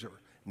 human beings are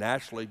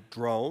naturally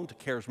drawn to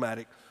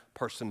charismatic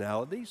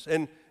personalities.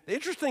 And the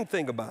interesting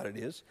thing about it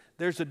is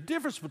there's a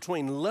difference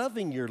between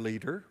loving your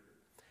leader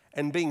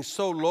and being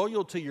so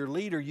loyal to your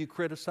leader you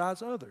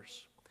criticize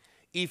others.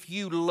 If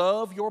you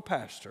love your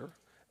pastor,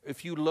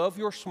 if you love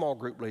your small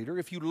group leader,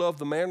 if you love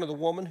the man or the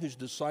woman who's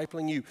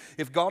discipling you,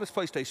 if God has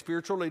placed a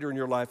spiritual leader in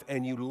your life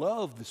and you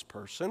love this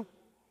person,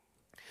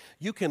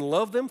 you can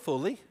love them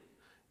fully.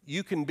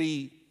 You can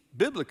be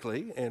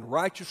biblically and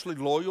righteously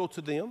loyal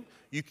to them.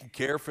 You can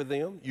care for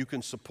them. You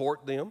can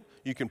support them.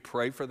 You can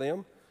pray for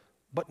them.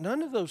 But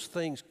none of those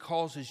things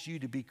causes you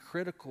to be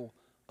critical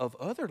of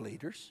other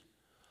leaders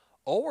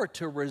or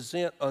to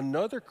resent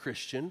another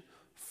Christian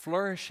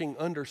flourishing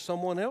under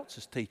someone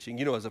else's teaching.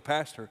 You know, as a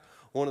pastor,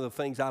 one of the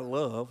things I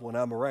love when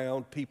I'm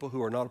around people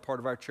who are not a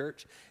part of our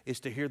church is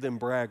to hear them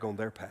brag on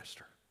their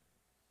pastor.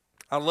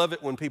 I love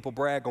it when people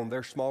brag on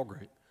their small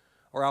group.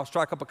 Or I'll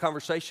strike up a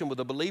conversation with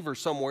a believer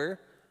somewhere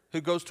who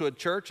goes to a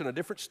church in a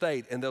different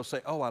state, and they'll say,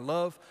 oh, I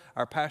love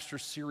our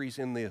pastor's series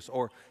in this.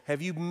 Or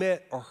have you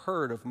met or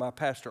heard of my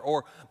pastor?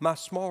 Or my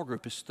small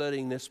group is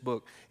studying this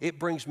book. It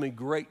brings me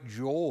great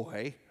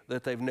joy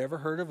that they've never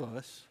heard of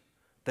us.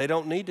 They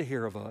don't need to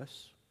hear of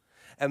us.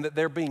 And that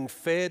they're being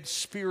fed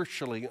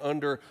spiritually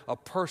under a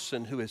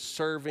person who is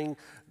serving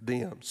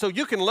them. So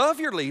you can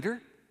love your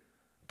leader,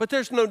 but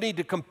there's no need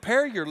to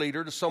compare your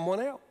leader to someone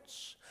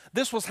else.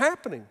 This was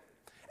happening.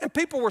 And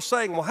people were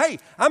saying, well, hey,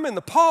 I'm in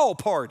the Paul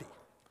party.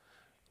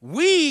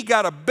 We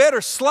got a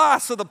better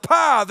slice of the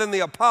pie than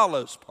the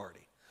Apollos party.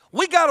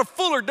 We got a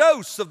fuller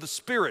dose of the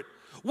Spirit.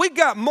 We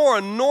got more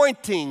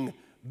anointing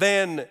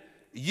than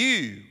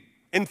you.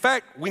 In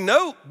fact, we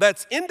know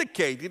that's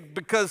indicated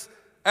because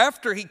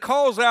after he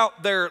calls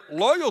out their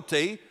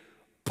loyalty,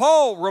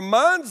 Paul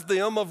reminds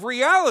them of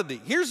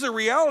reality. Here's the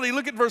reality.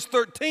 Look at verse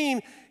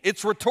 13.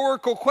 It's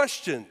rhetorical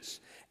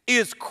questions.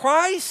 Is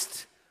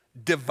Christ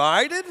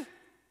divided?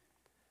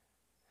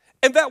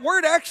 And that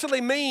word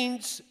actually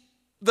means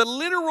the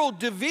literal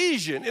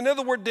division. In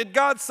other words, did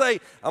God say,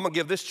 I'm going to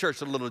give this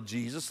church a little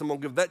Jesus, I'm going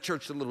to give that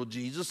church a little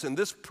Jesus, and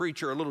this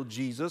preacher a little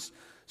Jesus,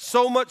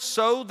 so much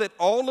so that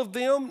all of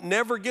them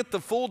never get the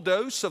full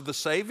dose of the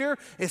Savior?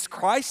 Is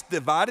Christ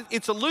divided?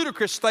 It's a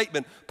ludicrous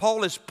statement.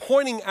 Paul is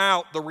pointing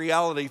out the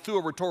reality through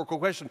a rhetorical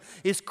question.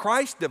 Is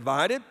Christ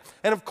divided?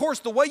 And of course,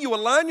 the way you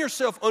align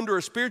yourself under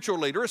a spiritual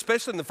leader,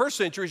 especially in the first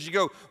century, is you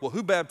go, well,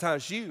 who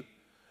baptized you?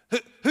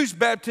 Whose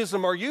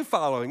baptism are you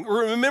following?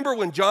 Remember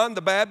when John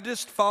the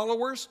Baptist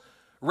followers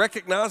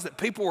recognized that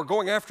people were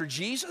going after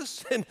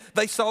Jesus and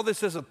they saw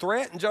this as a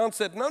threat? And John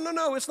said,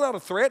 no, it's not a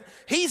threat.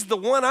 He's the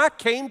one I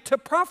came to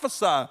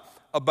prophesy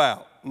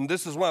about. And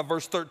this is why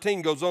verse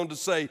 13 goes on to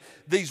say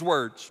these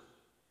words.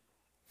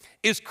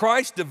 Is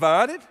Christ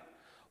divided?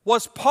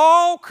 Was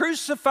Paul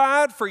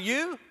crucified for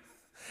you?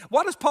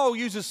 Why does Paul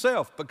use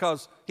himself?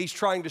 Because he's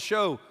trying to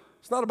show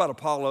it's not about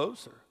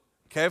Apollos or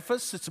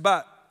Cephas, it's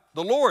about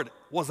the Lord.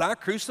 Was I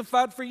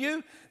crucified for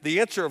you? The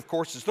answer, of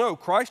course, is no,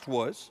 Christ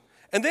was.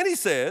 And then he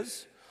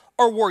says,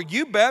 or were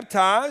you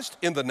baptized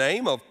in the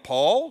name of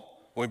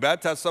Paul? When we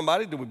baptize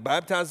somebody, do we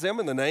baptize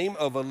them in the name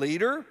of a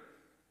leader?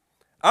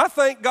 I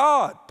thank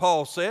God,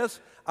 Paul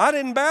says, I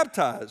didn't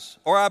baptize,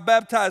 or I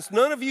baptized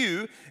none of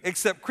you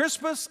except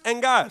Crispus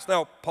and Gaius.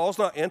 Now, Paul's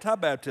not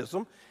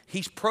anti-baptism.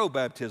 He's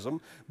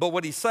pro-baptism. But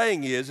what he's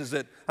saying is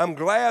that I'm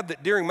glad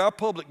that during my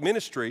public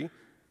ministry,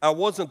 I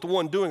wasn't the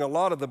one doing a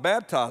lot of the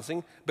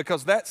baptizing,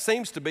 because that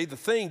seems to be the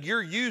thing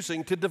you're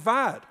using to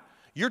divide.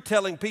 You're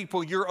telling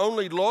people you're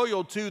only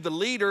loyal to the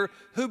leader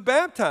who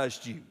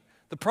baptized you.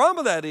 The problem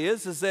of that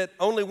is that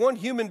only one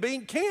human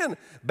being can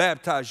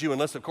baptize you,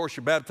 unless, of course,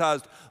 you're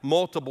baptized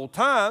multiple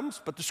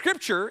times. But the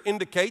Scripture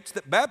indicates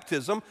that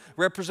baptism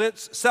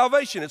represents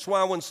salvation. It's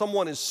why when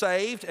someone is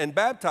saved and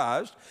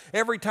baptized,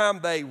 every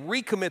time they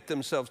recommit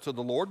themselves to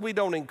the Lord, we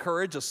don't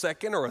encourage a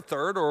second or a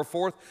third or a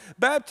fourth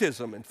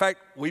baptism. In fact,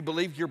 we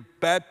believe your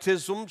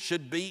baptism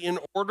should be in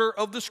order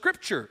of the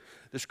Scripture.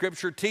 The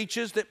Scripture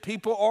teaches that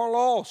people are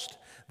lost.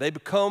 They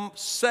become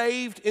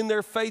saved in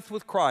their faith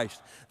with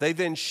Christ. They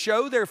then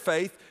show their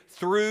faith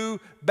through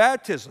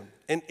baptism.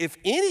 And if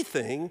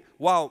anything,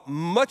 while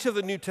much of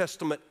the New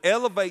Testament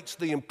elevates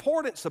the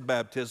importance of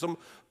baptism,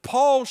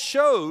 Paul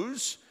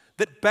shows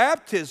that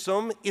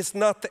baptism is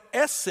not the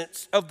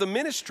essence of the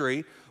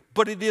ministry,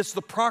 but it is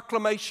the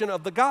proclamation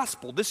of the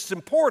gospel. This is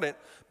important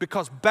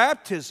because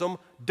baptism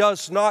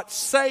does not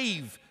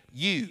save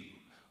you.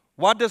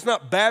 Why does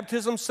not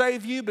baptism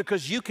save you?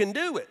 Because you can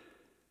do it.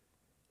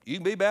 You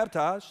can be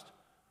baptized.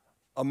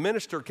 A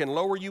minister can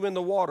lower you in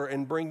the water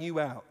and bring you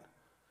out.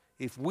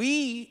 If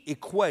we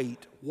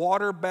equate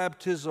water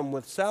baptism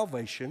with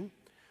salvation,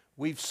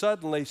 we've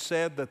suddenly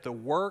said that the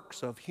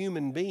works of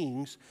human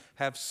beings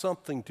have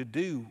something to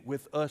do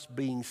with us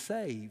being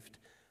saved.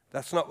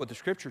 That's not what the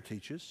Scripture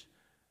teaches.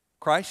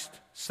 Christ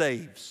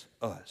saves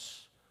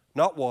us,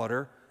 not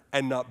water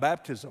and not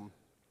baptism.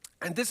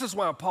 And this is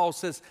why Paul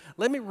says,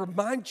 let me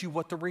remind you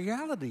what the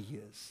reality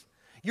is.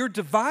 You're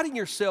dividing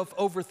yourself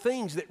over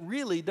things that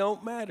really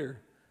don't matter.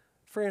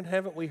 Friend,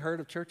 haven't we heard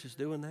of churches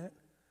doing that?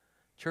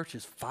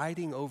 Churches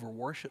fighting over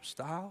worship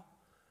style.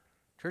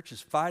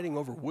 Churches fighting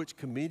over which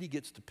committee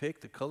gets to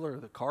pick the color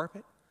of the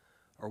carpet,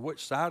 or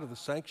which side of the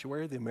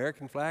sanctuary the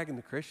American flag and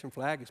the Christian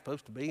flag is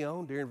supposed to be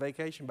on during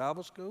Vacation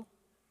Bible School.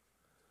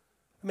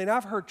 I mean,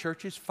 I've heard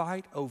churches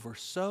fight over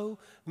so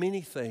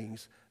many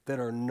things that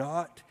are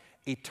not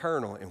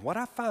eternal. And what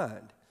I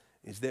find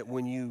is that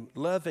when you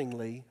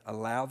lovingly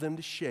allow them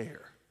to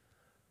share,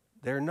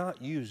 they're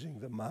not using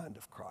the mind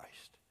of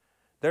Christ.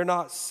 They're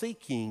not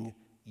seeking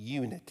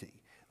unity.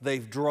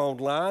 They've drawn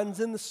lines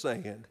in the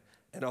sand,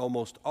 and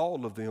almost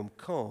all of them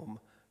come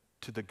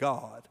to the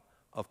God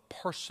of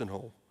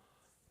personal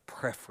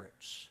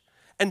preference.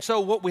 And so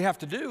what we have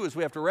to do is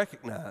we have to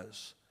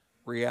recognize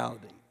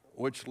reality,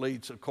 which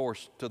leads, of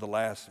course, to the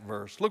last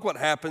verse. Look what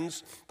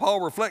happens.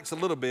 Paul reflects a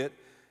little bit.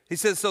 He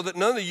says, so that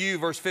none of you,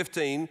 verse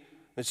 15,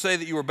 may say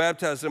that you were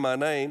baptized in my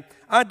name.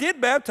 I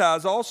did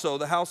baptize also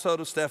the household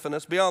of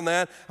Stephanas. Beyond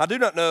that, I do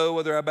not know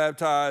whether I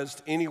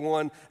baptized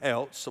anyone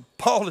else. So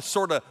Paul is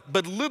sort of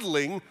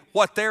belittling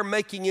what they're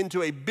making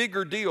into a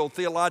bigger deal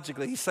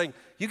theologically. He's saying,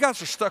 you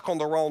guys are stuck on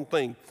the wrong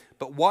thing.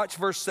 But watch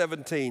verse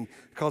 17,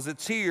 because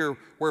it's here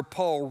where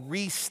Paul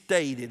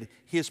restated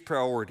his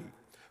priority.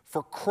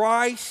 For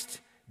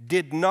Christ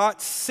did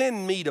not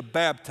send me to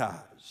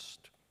baptize.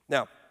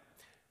 Now,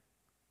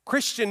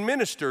 Christian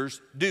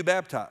ministers do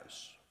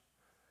baptize.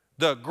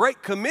 The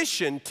Great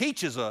Commission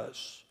teaches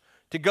us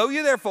to go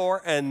ye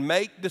therefore and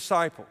make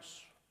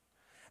disciples.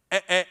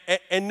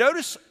 And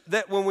notice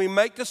that when we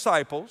make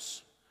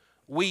disciples,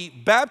 we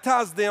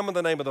baptize them in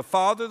the name of the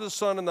Father, the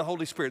Son, and the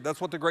Holy Spirit. That's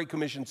what the Great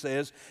Commission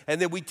says. And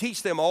then we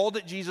teach them all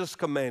that Jesus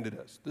commanded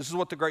us. This is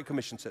what the Great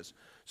Commission says.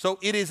 So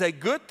it is a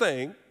good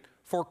thing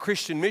for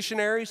Christian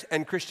missionaries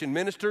and Christian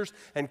ministers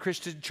and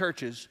Christian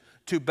churches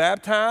to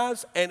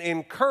baptize and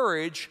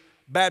encourage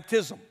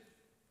baptism.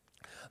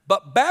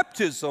 But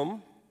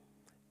baptism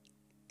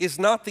is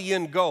not the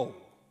end goal.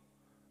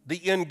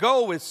 The end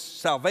goal is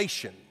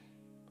salvation.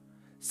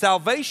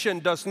 Salvation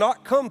does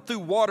not come through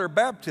water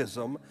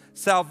baptism.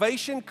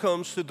 Salvation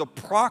comes through the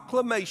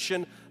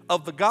proclamation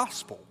of the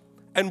gospel.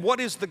 And what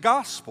is the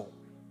gospel?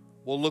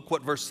 Well, look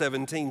what verse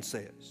 17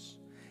 says.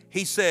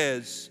 He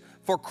says,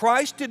 for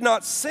Christ did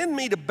not send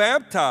me to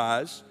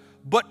baptize,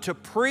 but to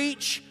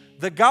preach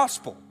the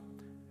gospel.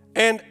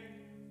 And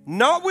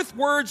not with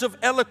words of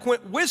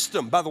eloquent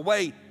wisdom. By the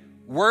way,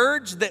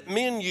 words that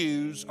men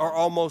use are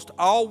almost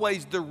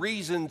always the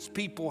reasons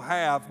people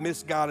have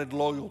misguided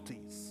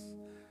loyalties.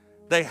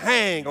 They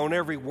hang on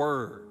every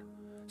word.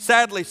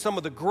 Sadly, some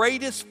of the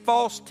greatest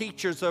false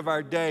teachers of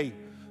our day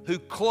who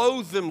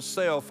clothe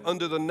themselves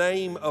under the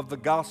name of the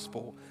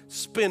gospel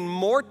spend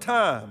more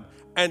time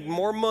and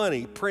more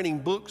money printing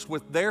books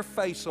with their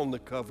face on the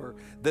cover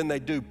than they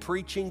do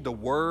preaching the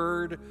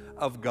Word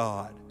of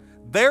God.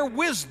 Their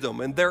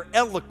wisdom and their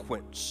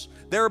eloquence,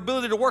 their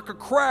ability to work a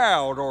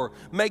crowd or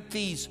make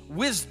these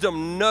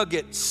wisdom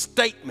nugget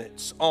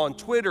statements on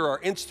Twitter or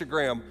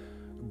Instagram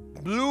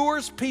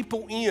lures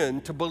people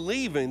into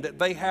believing that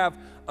they have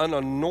an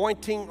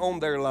anointing on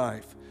their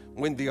life,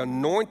 when the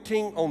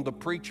anointing on the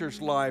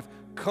preacher's life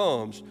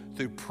comes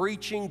through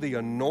preaching the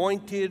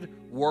anointed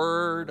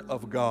Word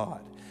of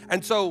God.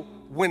 And so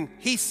when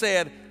he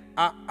said,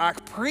 I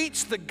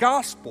preached the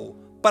gospel,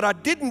 but I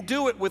didn't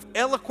do it with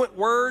eloquent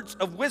words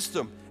of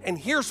wisdom. And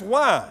here's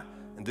why,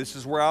 and this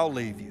is where I'll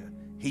leave you.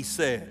 He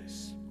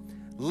says,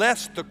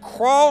 lest the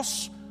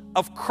cross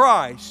of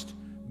Christ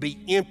be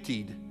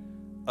emptied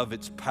of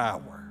its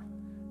power.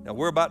 Now,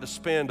 we're about to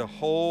spend a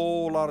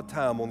whole lot of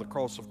time on the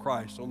cross of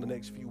Christ on the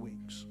next few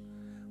weeks.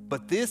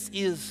 But this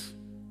is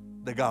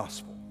the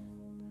gospel,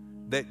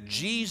 that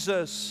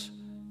Jesus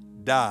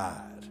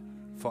died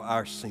for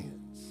our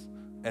sins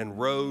and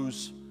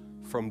rose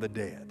from the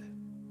dead.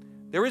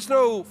 There is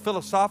no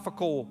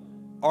philosophical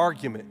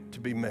argument to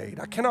be made.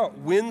 I cannot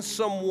win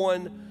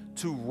someone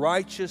to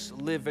righteous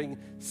living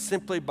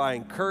simply by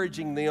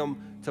encouraging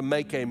them to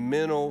make a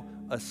mental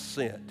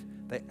assent.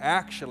 They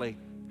actually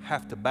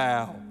have to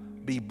bow,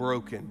 be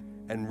broken,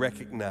 and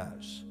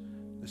recognize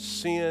the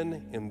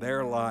sin in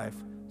their life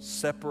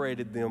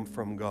separated them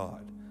from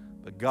God.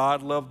 But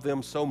God loved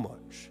them so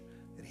much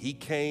that He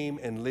came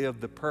and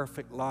lived the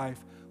perfect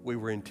life we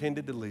were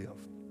intended to live.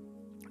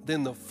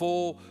 Then the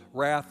full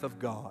wrath of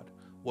God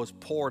was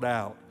poured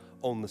out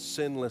on the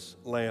sinless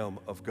Lamb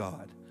of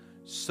God,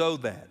 so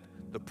that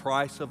the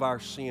price of our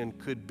sin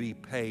could be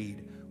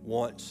paid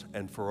once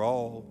and for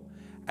all.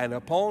 And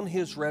upon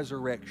His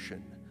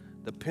resurrection,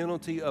 the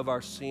penalty of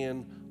our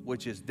sin,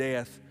 which is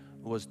death,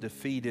 was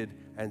defeated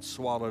and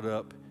swallowed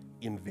up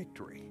in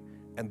victory.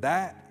 And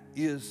that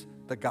is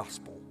the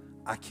gospel.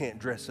 I can't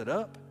dress it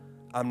up.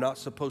 I'm not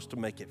supposed to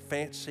make it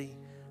fancy.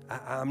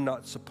 I'm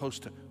not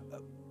supposed to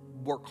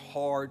work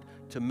hard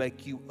to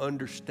make you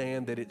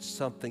understand that it's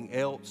something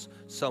else,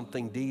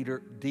 something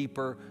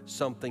deeper,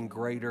 something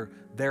greater.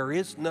 There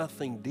is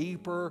nothing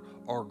deeper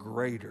or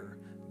greater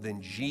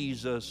than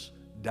Jesus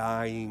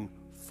dying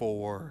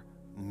for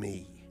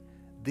me.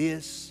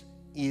 This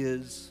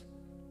is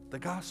the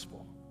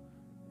gospel.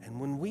 And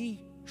when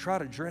we try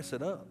to dress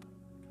it up,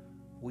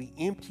 we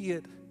empty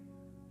it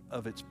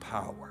of its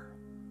power.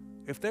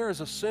 If there is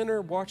a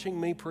sinner watching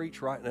me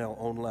preach right now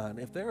online,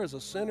 if there is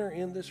a sinner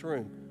in this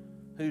room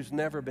who's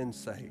never been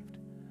saved,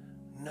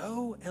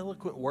 no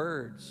eloquent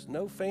words,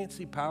 no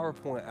fancy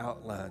PowerPoint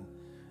outline,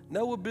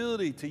 no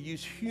ability to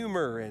use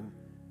humor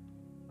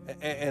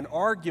and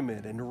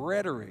argument and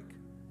rhetoric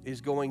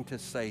is going to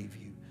save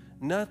you.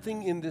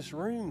 Nothing in this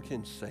room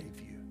can save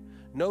you.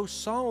 No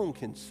song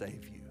can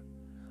save you.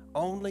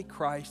 Only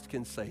Christ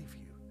can save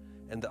you.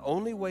 And the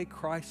only way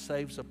Christ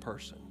saves a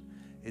person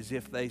is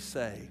if they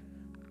say,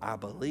 I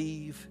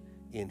believe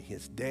in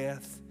his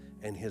death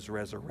and his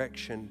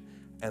resurrection,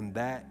 and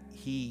that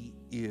he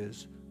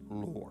is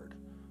Lord.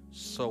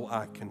 So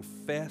I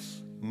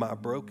confess my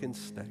broken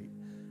state,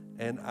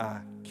 and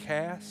I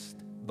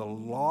cast the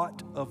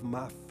lot of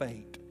my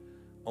fate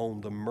on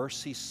the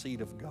mercy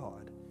seat of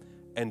God,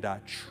 and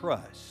I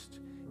trust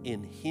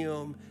in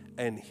him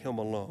and him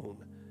alone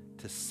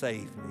to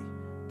save me,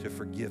 to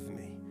forgive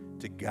me,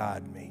 to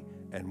guide me,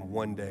 and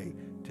one day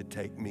to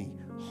take me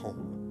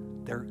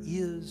home. There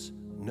is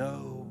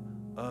no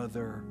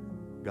other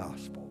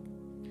gospel.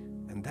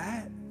 And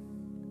that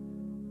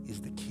is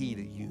the key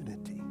to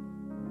unity.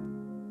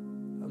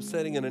 I was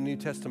sitting in a New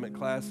Testament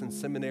class in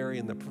seminary,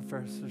 and the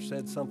professor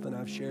said something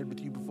I've shared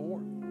with you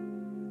before.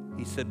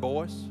 He said,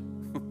 boys,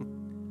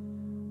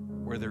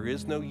 where there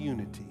is no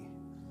unity,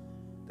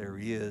 there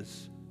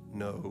is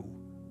no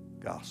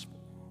gospel.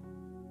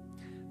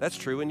 That's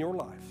true in your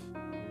life.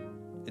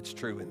 It's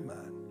true in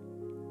mine.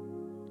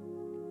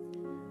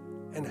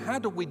 And how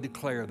do we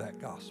declare that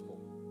gospel?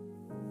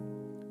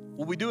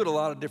 Well, we do it a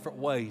lot of different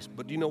ways,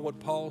 but do you know what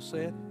Paul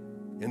said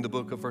in the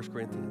book of 1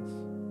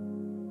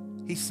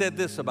 Corinthians? He said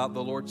this about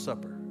the Lord's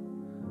Supper.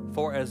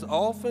 For as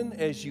often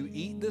as you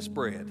eat this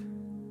bread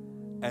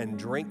and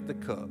drink the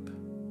cup,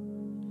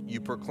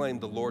 you proclaim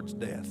the Lord's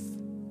death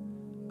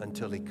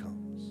until he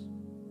comes.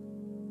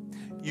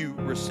 You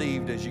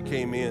received, as you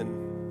came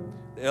in,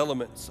 the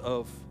elements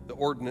of the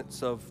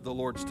ordinance of the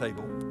Lord's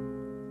table.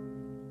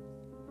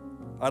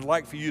 I'd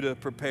like for you to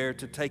prepare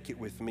to take it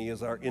with me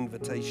as our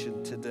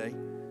invitation today.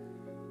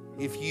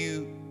 If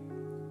you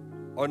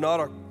are not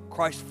a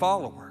Christ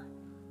follower,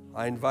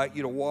 I invite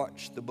you to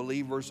watch the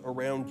believers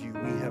around you.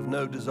 We have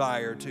no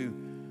desire to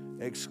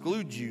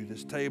exclude you.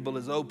 This table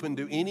is open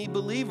to any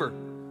believer.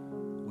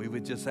 We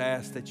would just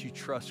ask that you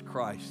trust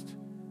Christ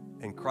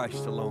and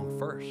Christ alone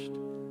first,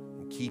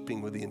 in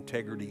keeping with the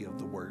integrity of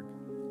the Word.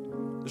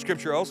 The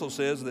Scripture also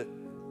says that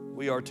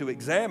we are to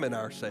examine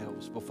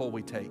ourselves before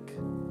we take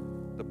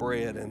the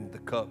bread and the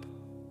cup.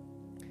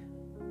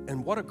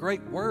 And what a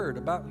great word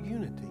about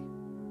unity.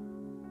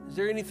 Is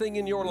there anything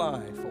in your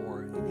life,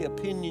 or any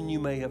opinion you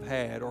may have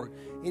had, or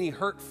any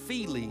hurt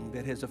feeling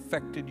that has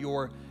affected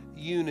your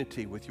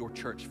unity with your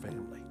church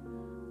family?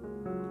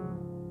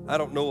 I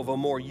don't know of a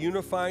more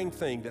unifying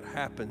thing that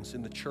happens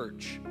in the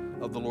church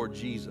of the Lord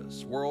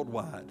Jesus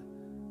worldwide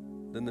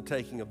than the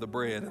taking of the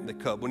bread and the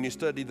cup. When you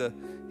study the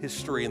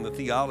history and the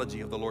theology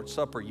of the Lord's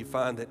Supper, you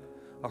find that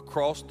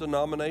across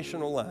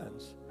denominational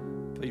lines,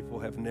 people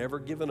have never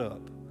given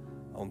up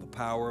on the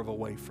power of a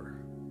wafer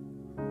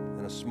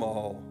and a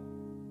small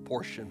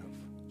portion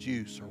of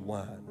juice or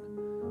wine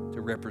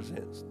to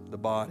represent the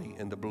body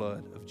and the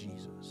blood of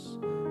Jesus,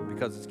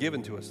 because it's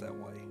given to us that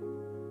way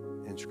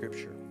in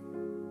Scripture.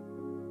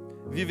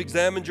 If you've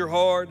examined your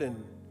heart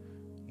and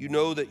you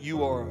know that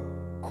you are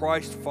a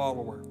Christ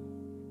follower,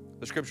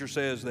 the Scripture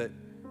says that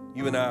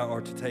you and I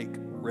are to take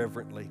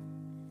reverently.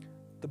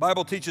 The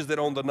Bible teaches that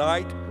on the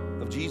night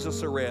of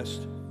Jesus'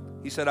 arrest,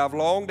 he said, I've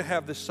longed to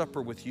have this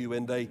supper with you,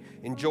 and they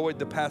enjoyed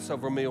the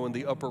Passover meal in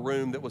the upper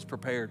room that was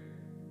prepared.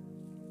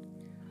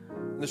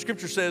 And the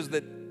Scripture says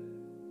that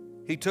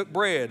he took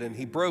bread and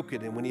he broke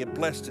it, and when he had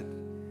blessed it,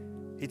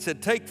 he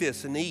said, take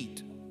this and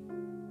eat,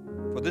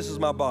 for this is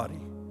my body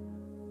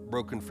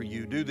broken for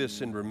you. Do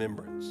this in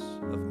remembrance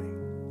of me.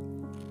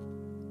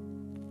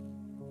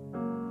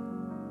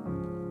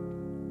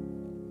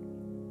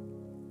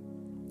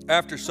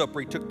 After supper,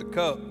 he took the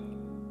cup,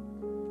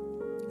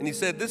 and he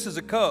said, this is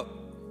a cup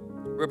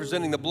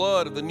representing the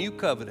blood of the new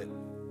covenant.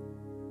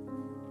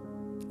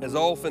 As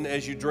often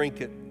as you drink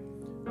it,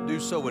 do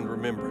so in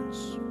remembrance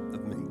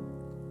of me.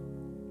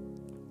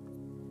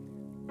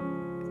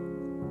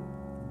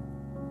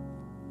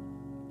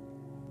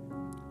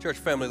 Church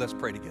family, let's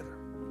pray together.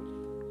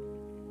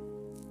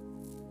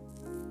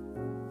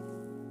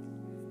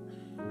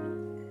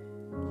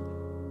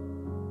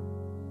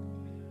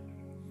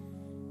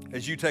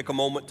 As you take a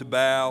moment to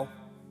bow,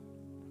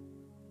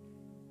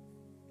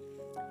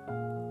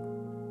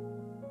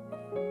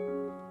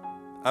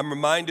 I'm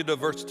reminded of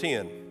verse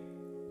 10.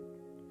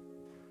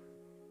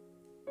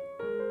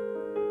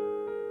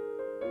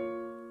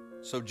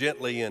 So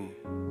gently and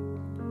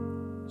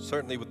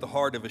certainly with the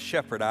heart of a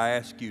shepherd, I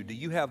ask you, do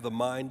you have the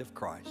mind of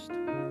Christ?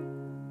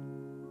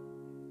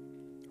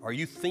 Are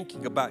you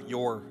thinking about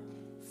your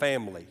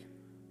family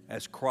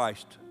as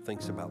Christ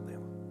thinks about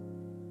them?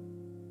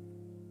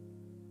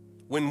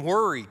 When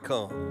worry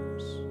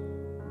comes,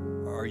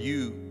 are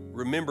you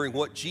remembering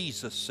what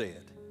Jesus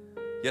said?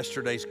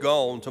 Yesterday's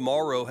gone,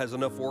 tomorrow has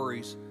enough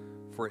worries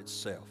for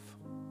itself.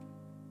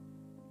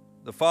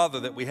 The Father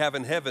that we have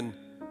in heaven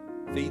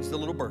feeds the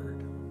little bird.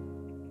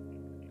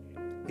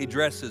 He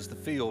dresses the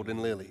field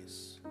in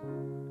lilies.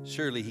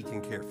 Surely He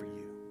can care for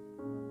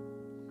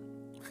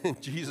you.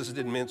 Jesus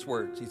didn't mince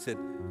words. He said,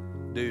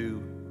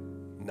 do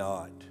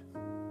not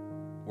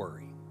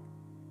worry.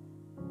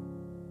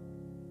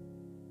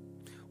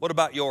 What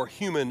about your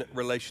human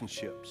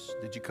relationships?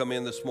 Did you come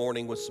in this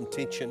morning with some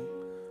tension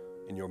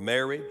in your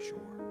marriage,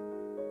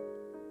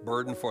 or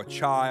burden for a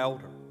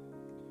child, or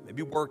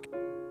maybe work?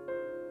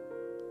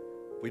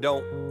 We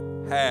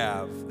don't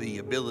have the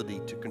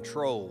ability to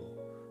control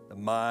the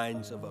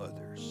minds of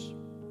others.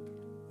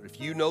 But if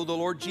you know the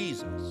Lord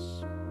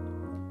Jesus,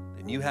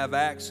 then you have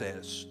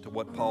access to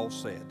what Paul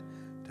said,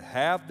 to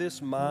have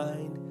this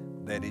mind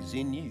that is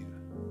in you,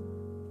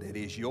 that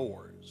is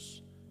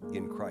yours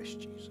in Christ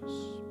Jesus.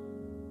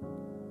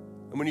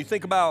 And when you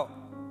think about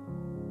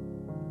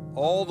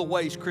all the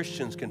ways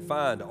Christians can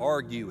find to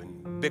argue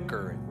and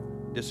bicker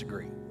and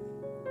disagree,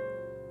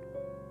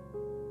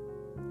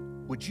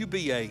 would you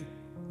be a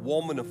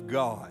woman of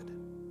God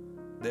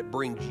that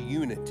brings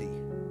unity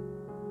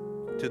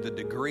to the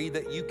degree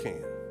that you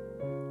can,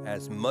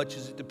 as much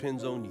as it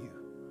depends on you,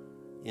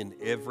 in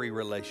every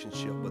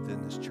relationship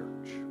within this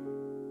church?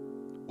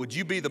 Would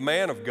you be the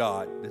man of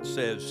God that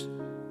says,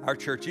 our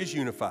church is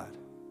unified.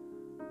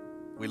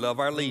 We love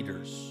our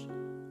leaders.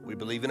 We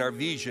believe in our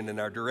vision and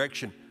our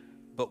direction,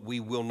 but we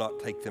will not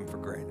take them for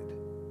granted.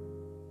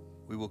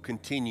 We will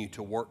continue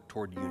to work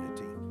toward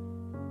unity.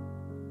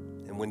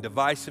 And when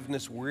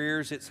divisiveness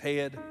rears its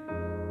head,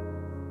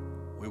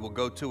 we will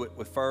go to it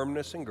with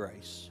firmness and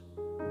grace.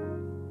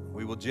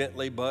 We will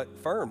gently but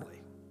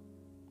firmly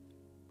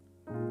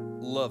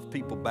love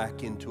people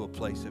back into a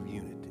place of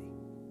unity.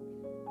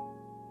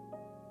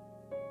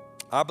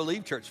 I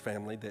believe, church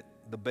family, that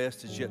the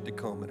best is yet to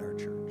come in our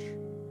church.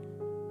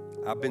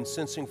 I've been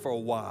sensing for a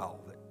while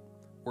that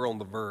we're on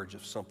the verge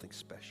of something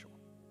special.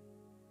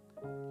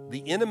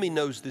 The enemy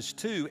knows this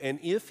too, and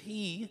if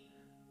he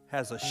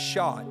has a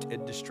shot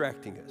at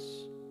distracting us,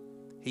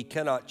 he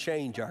cannot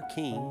change our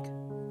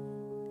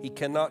King. He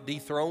cannot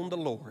dethrone the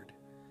Lord.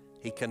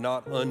 He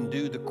cannot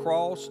undo the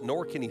cross,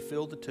 nor can he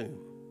fill the tomb.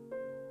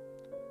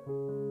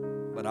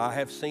 But I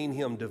have seen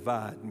him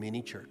divide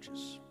many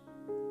churches.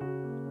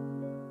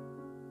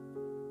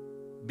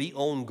 Be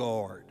on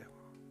guard.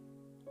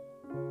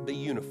 Be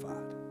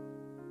unified.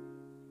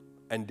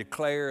 And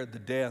declare the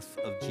death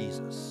of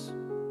Jesus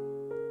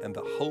and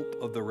the hope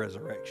of the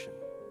resurrection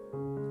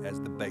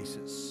as the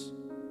basis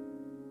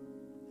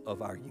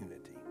of our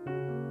unity.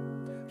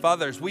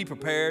 Father, as we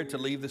prepare to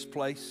leave this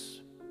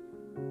place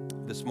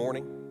this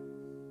morning,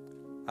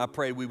 I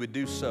pray we would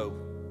do so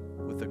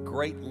with a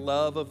great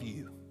love of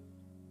you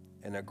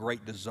and a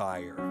great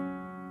desire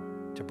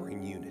to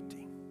bring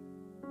unity.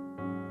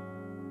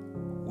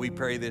 We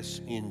pray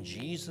this in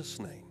Jesus'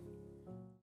 name.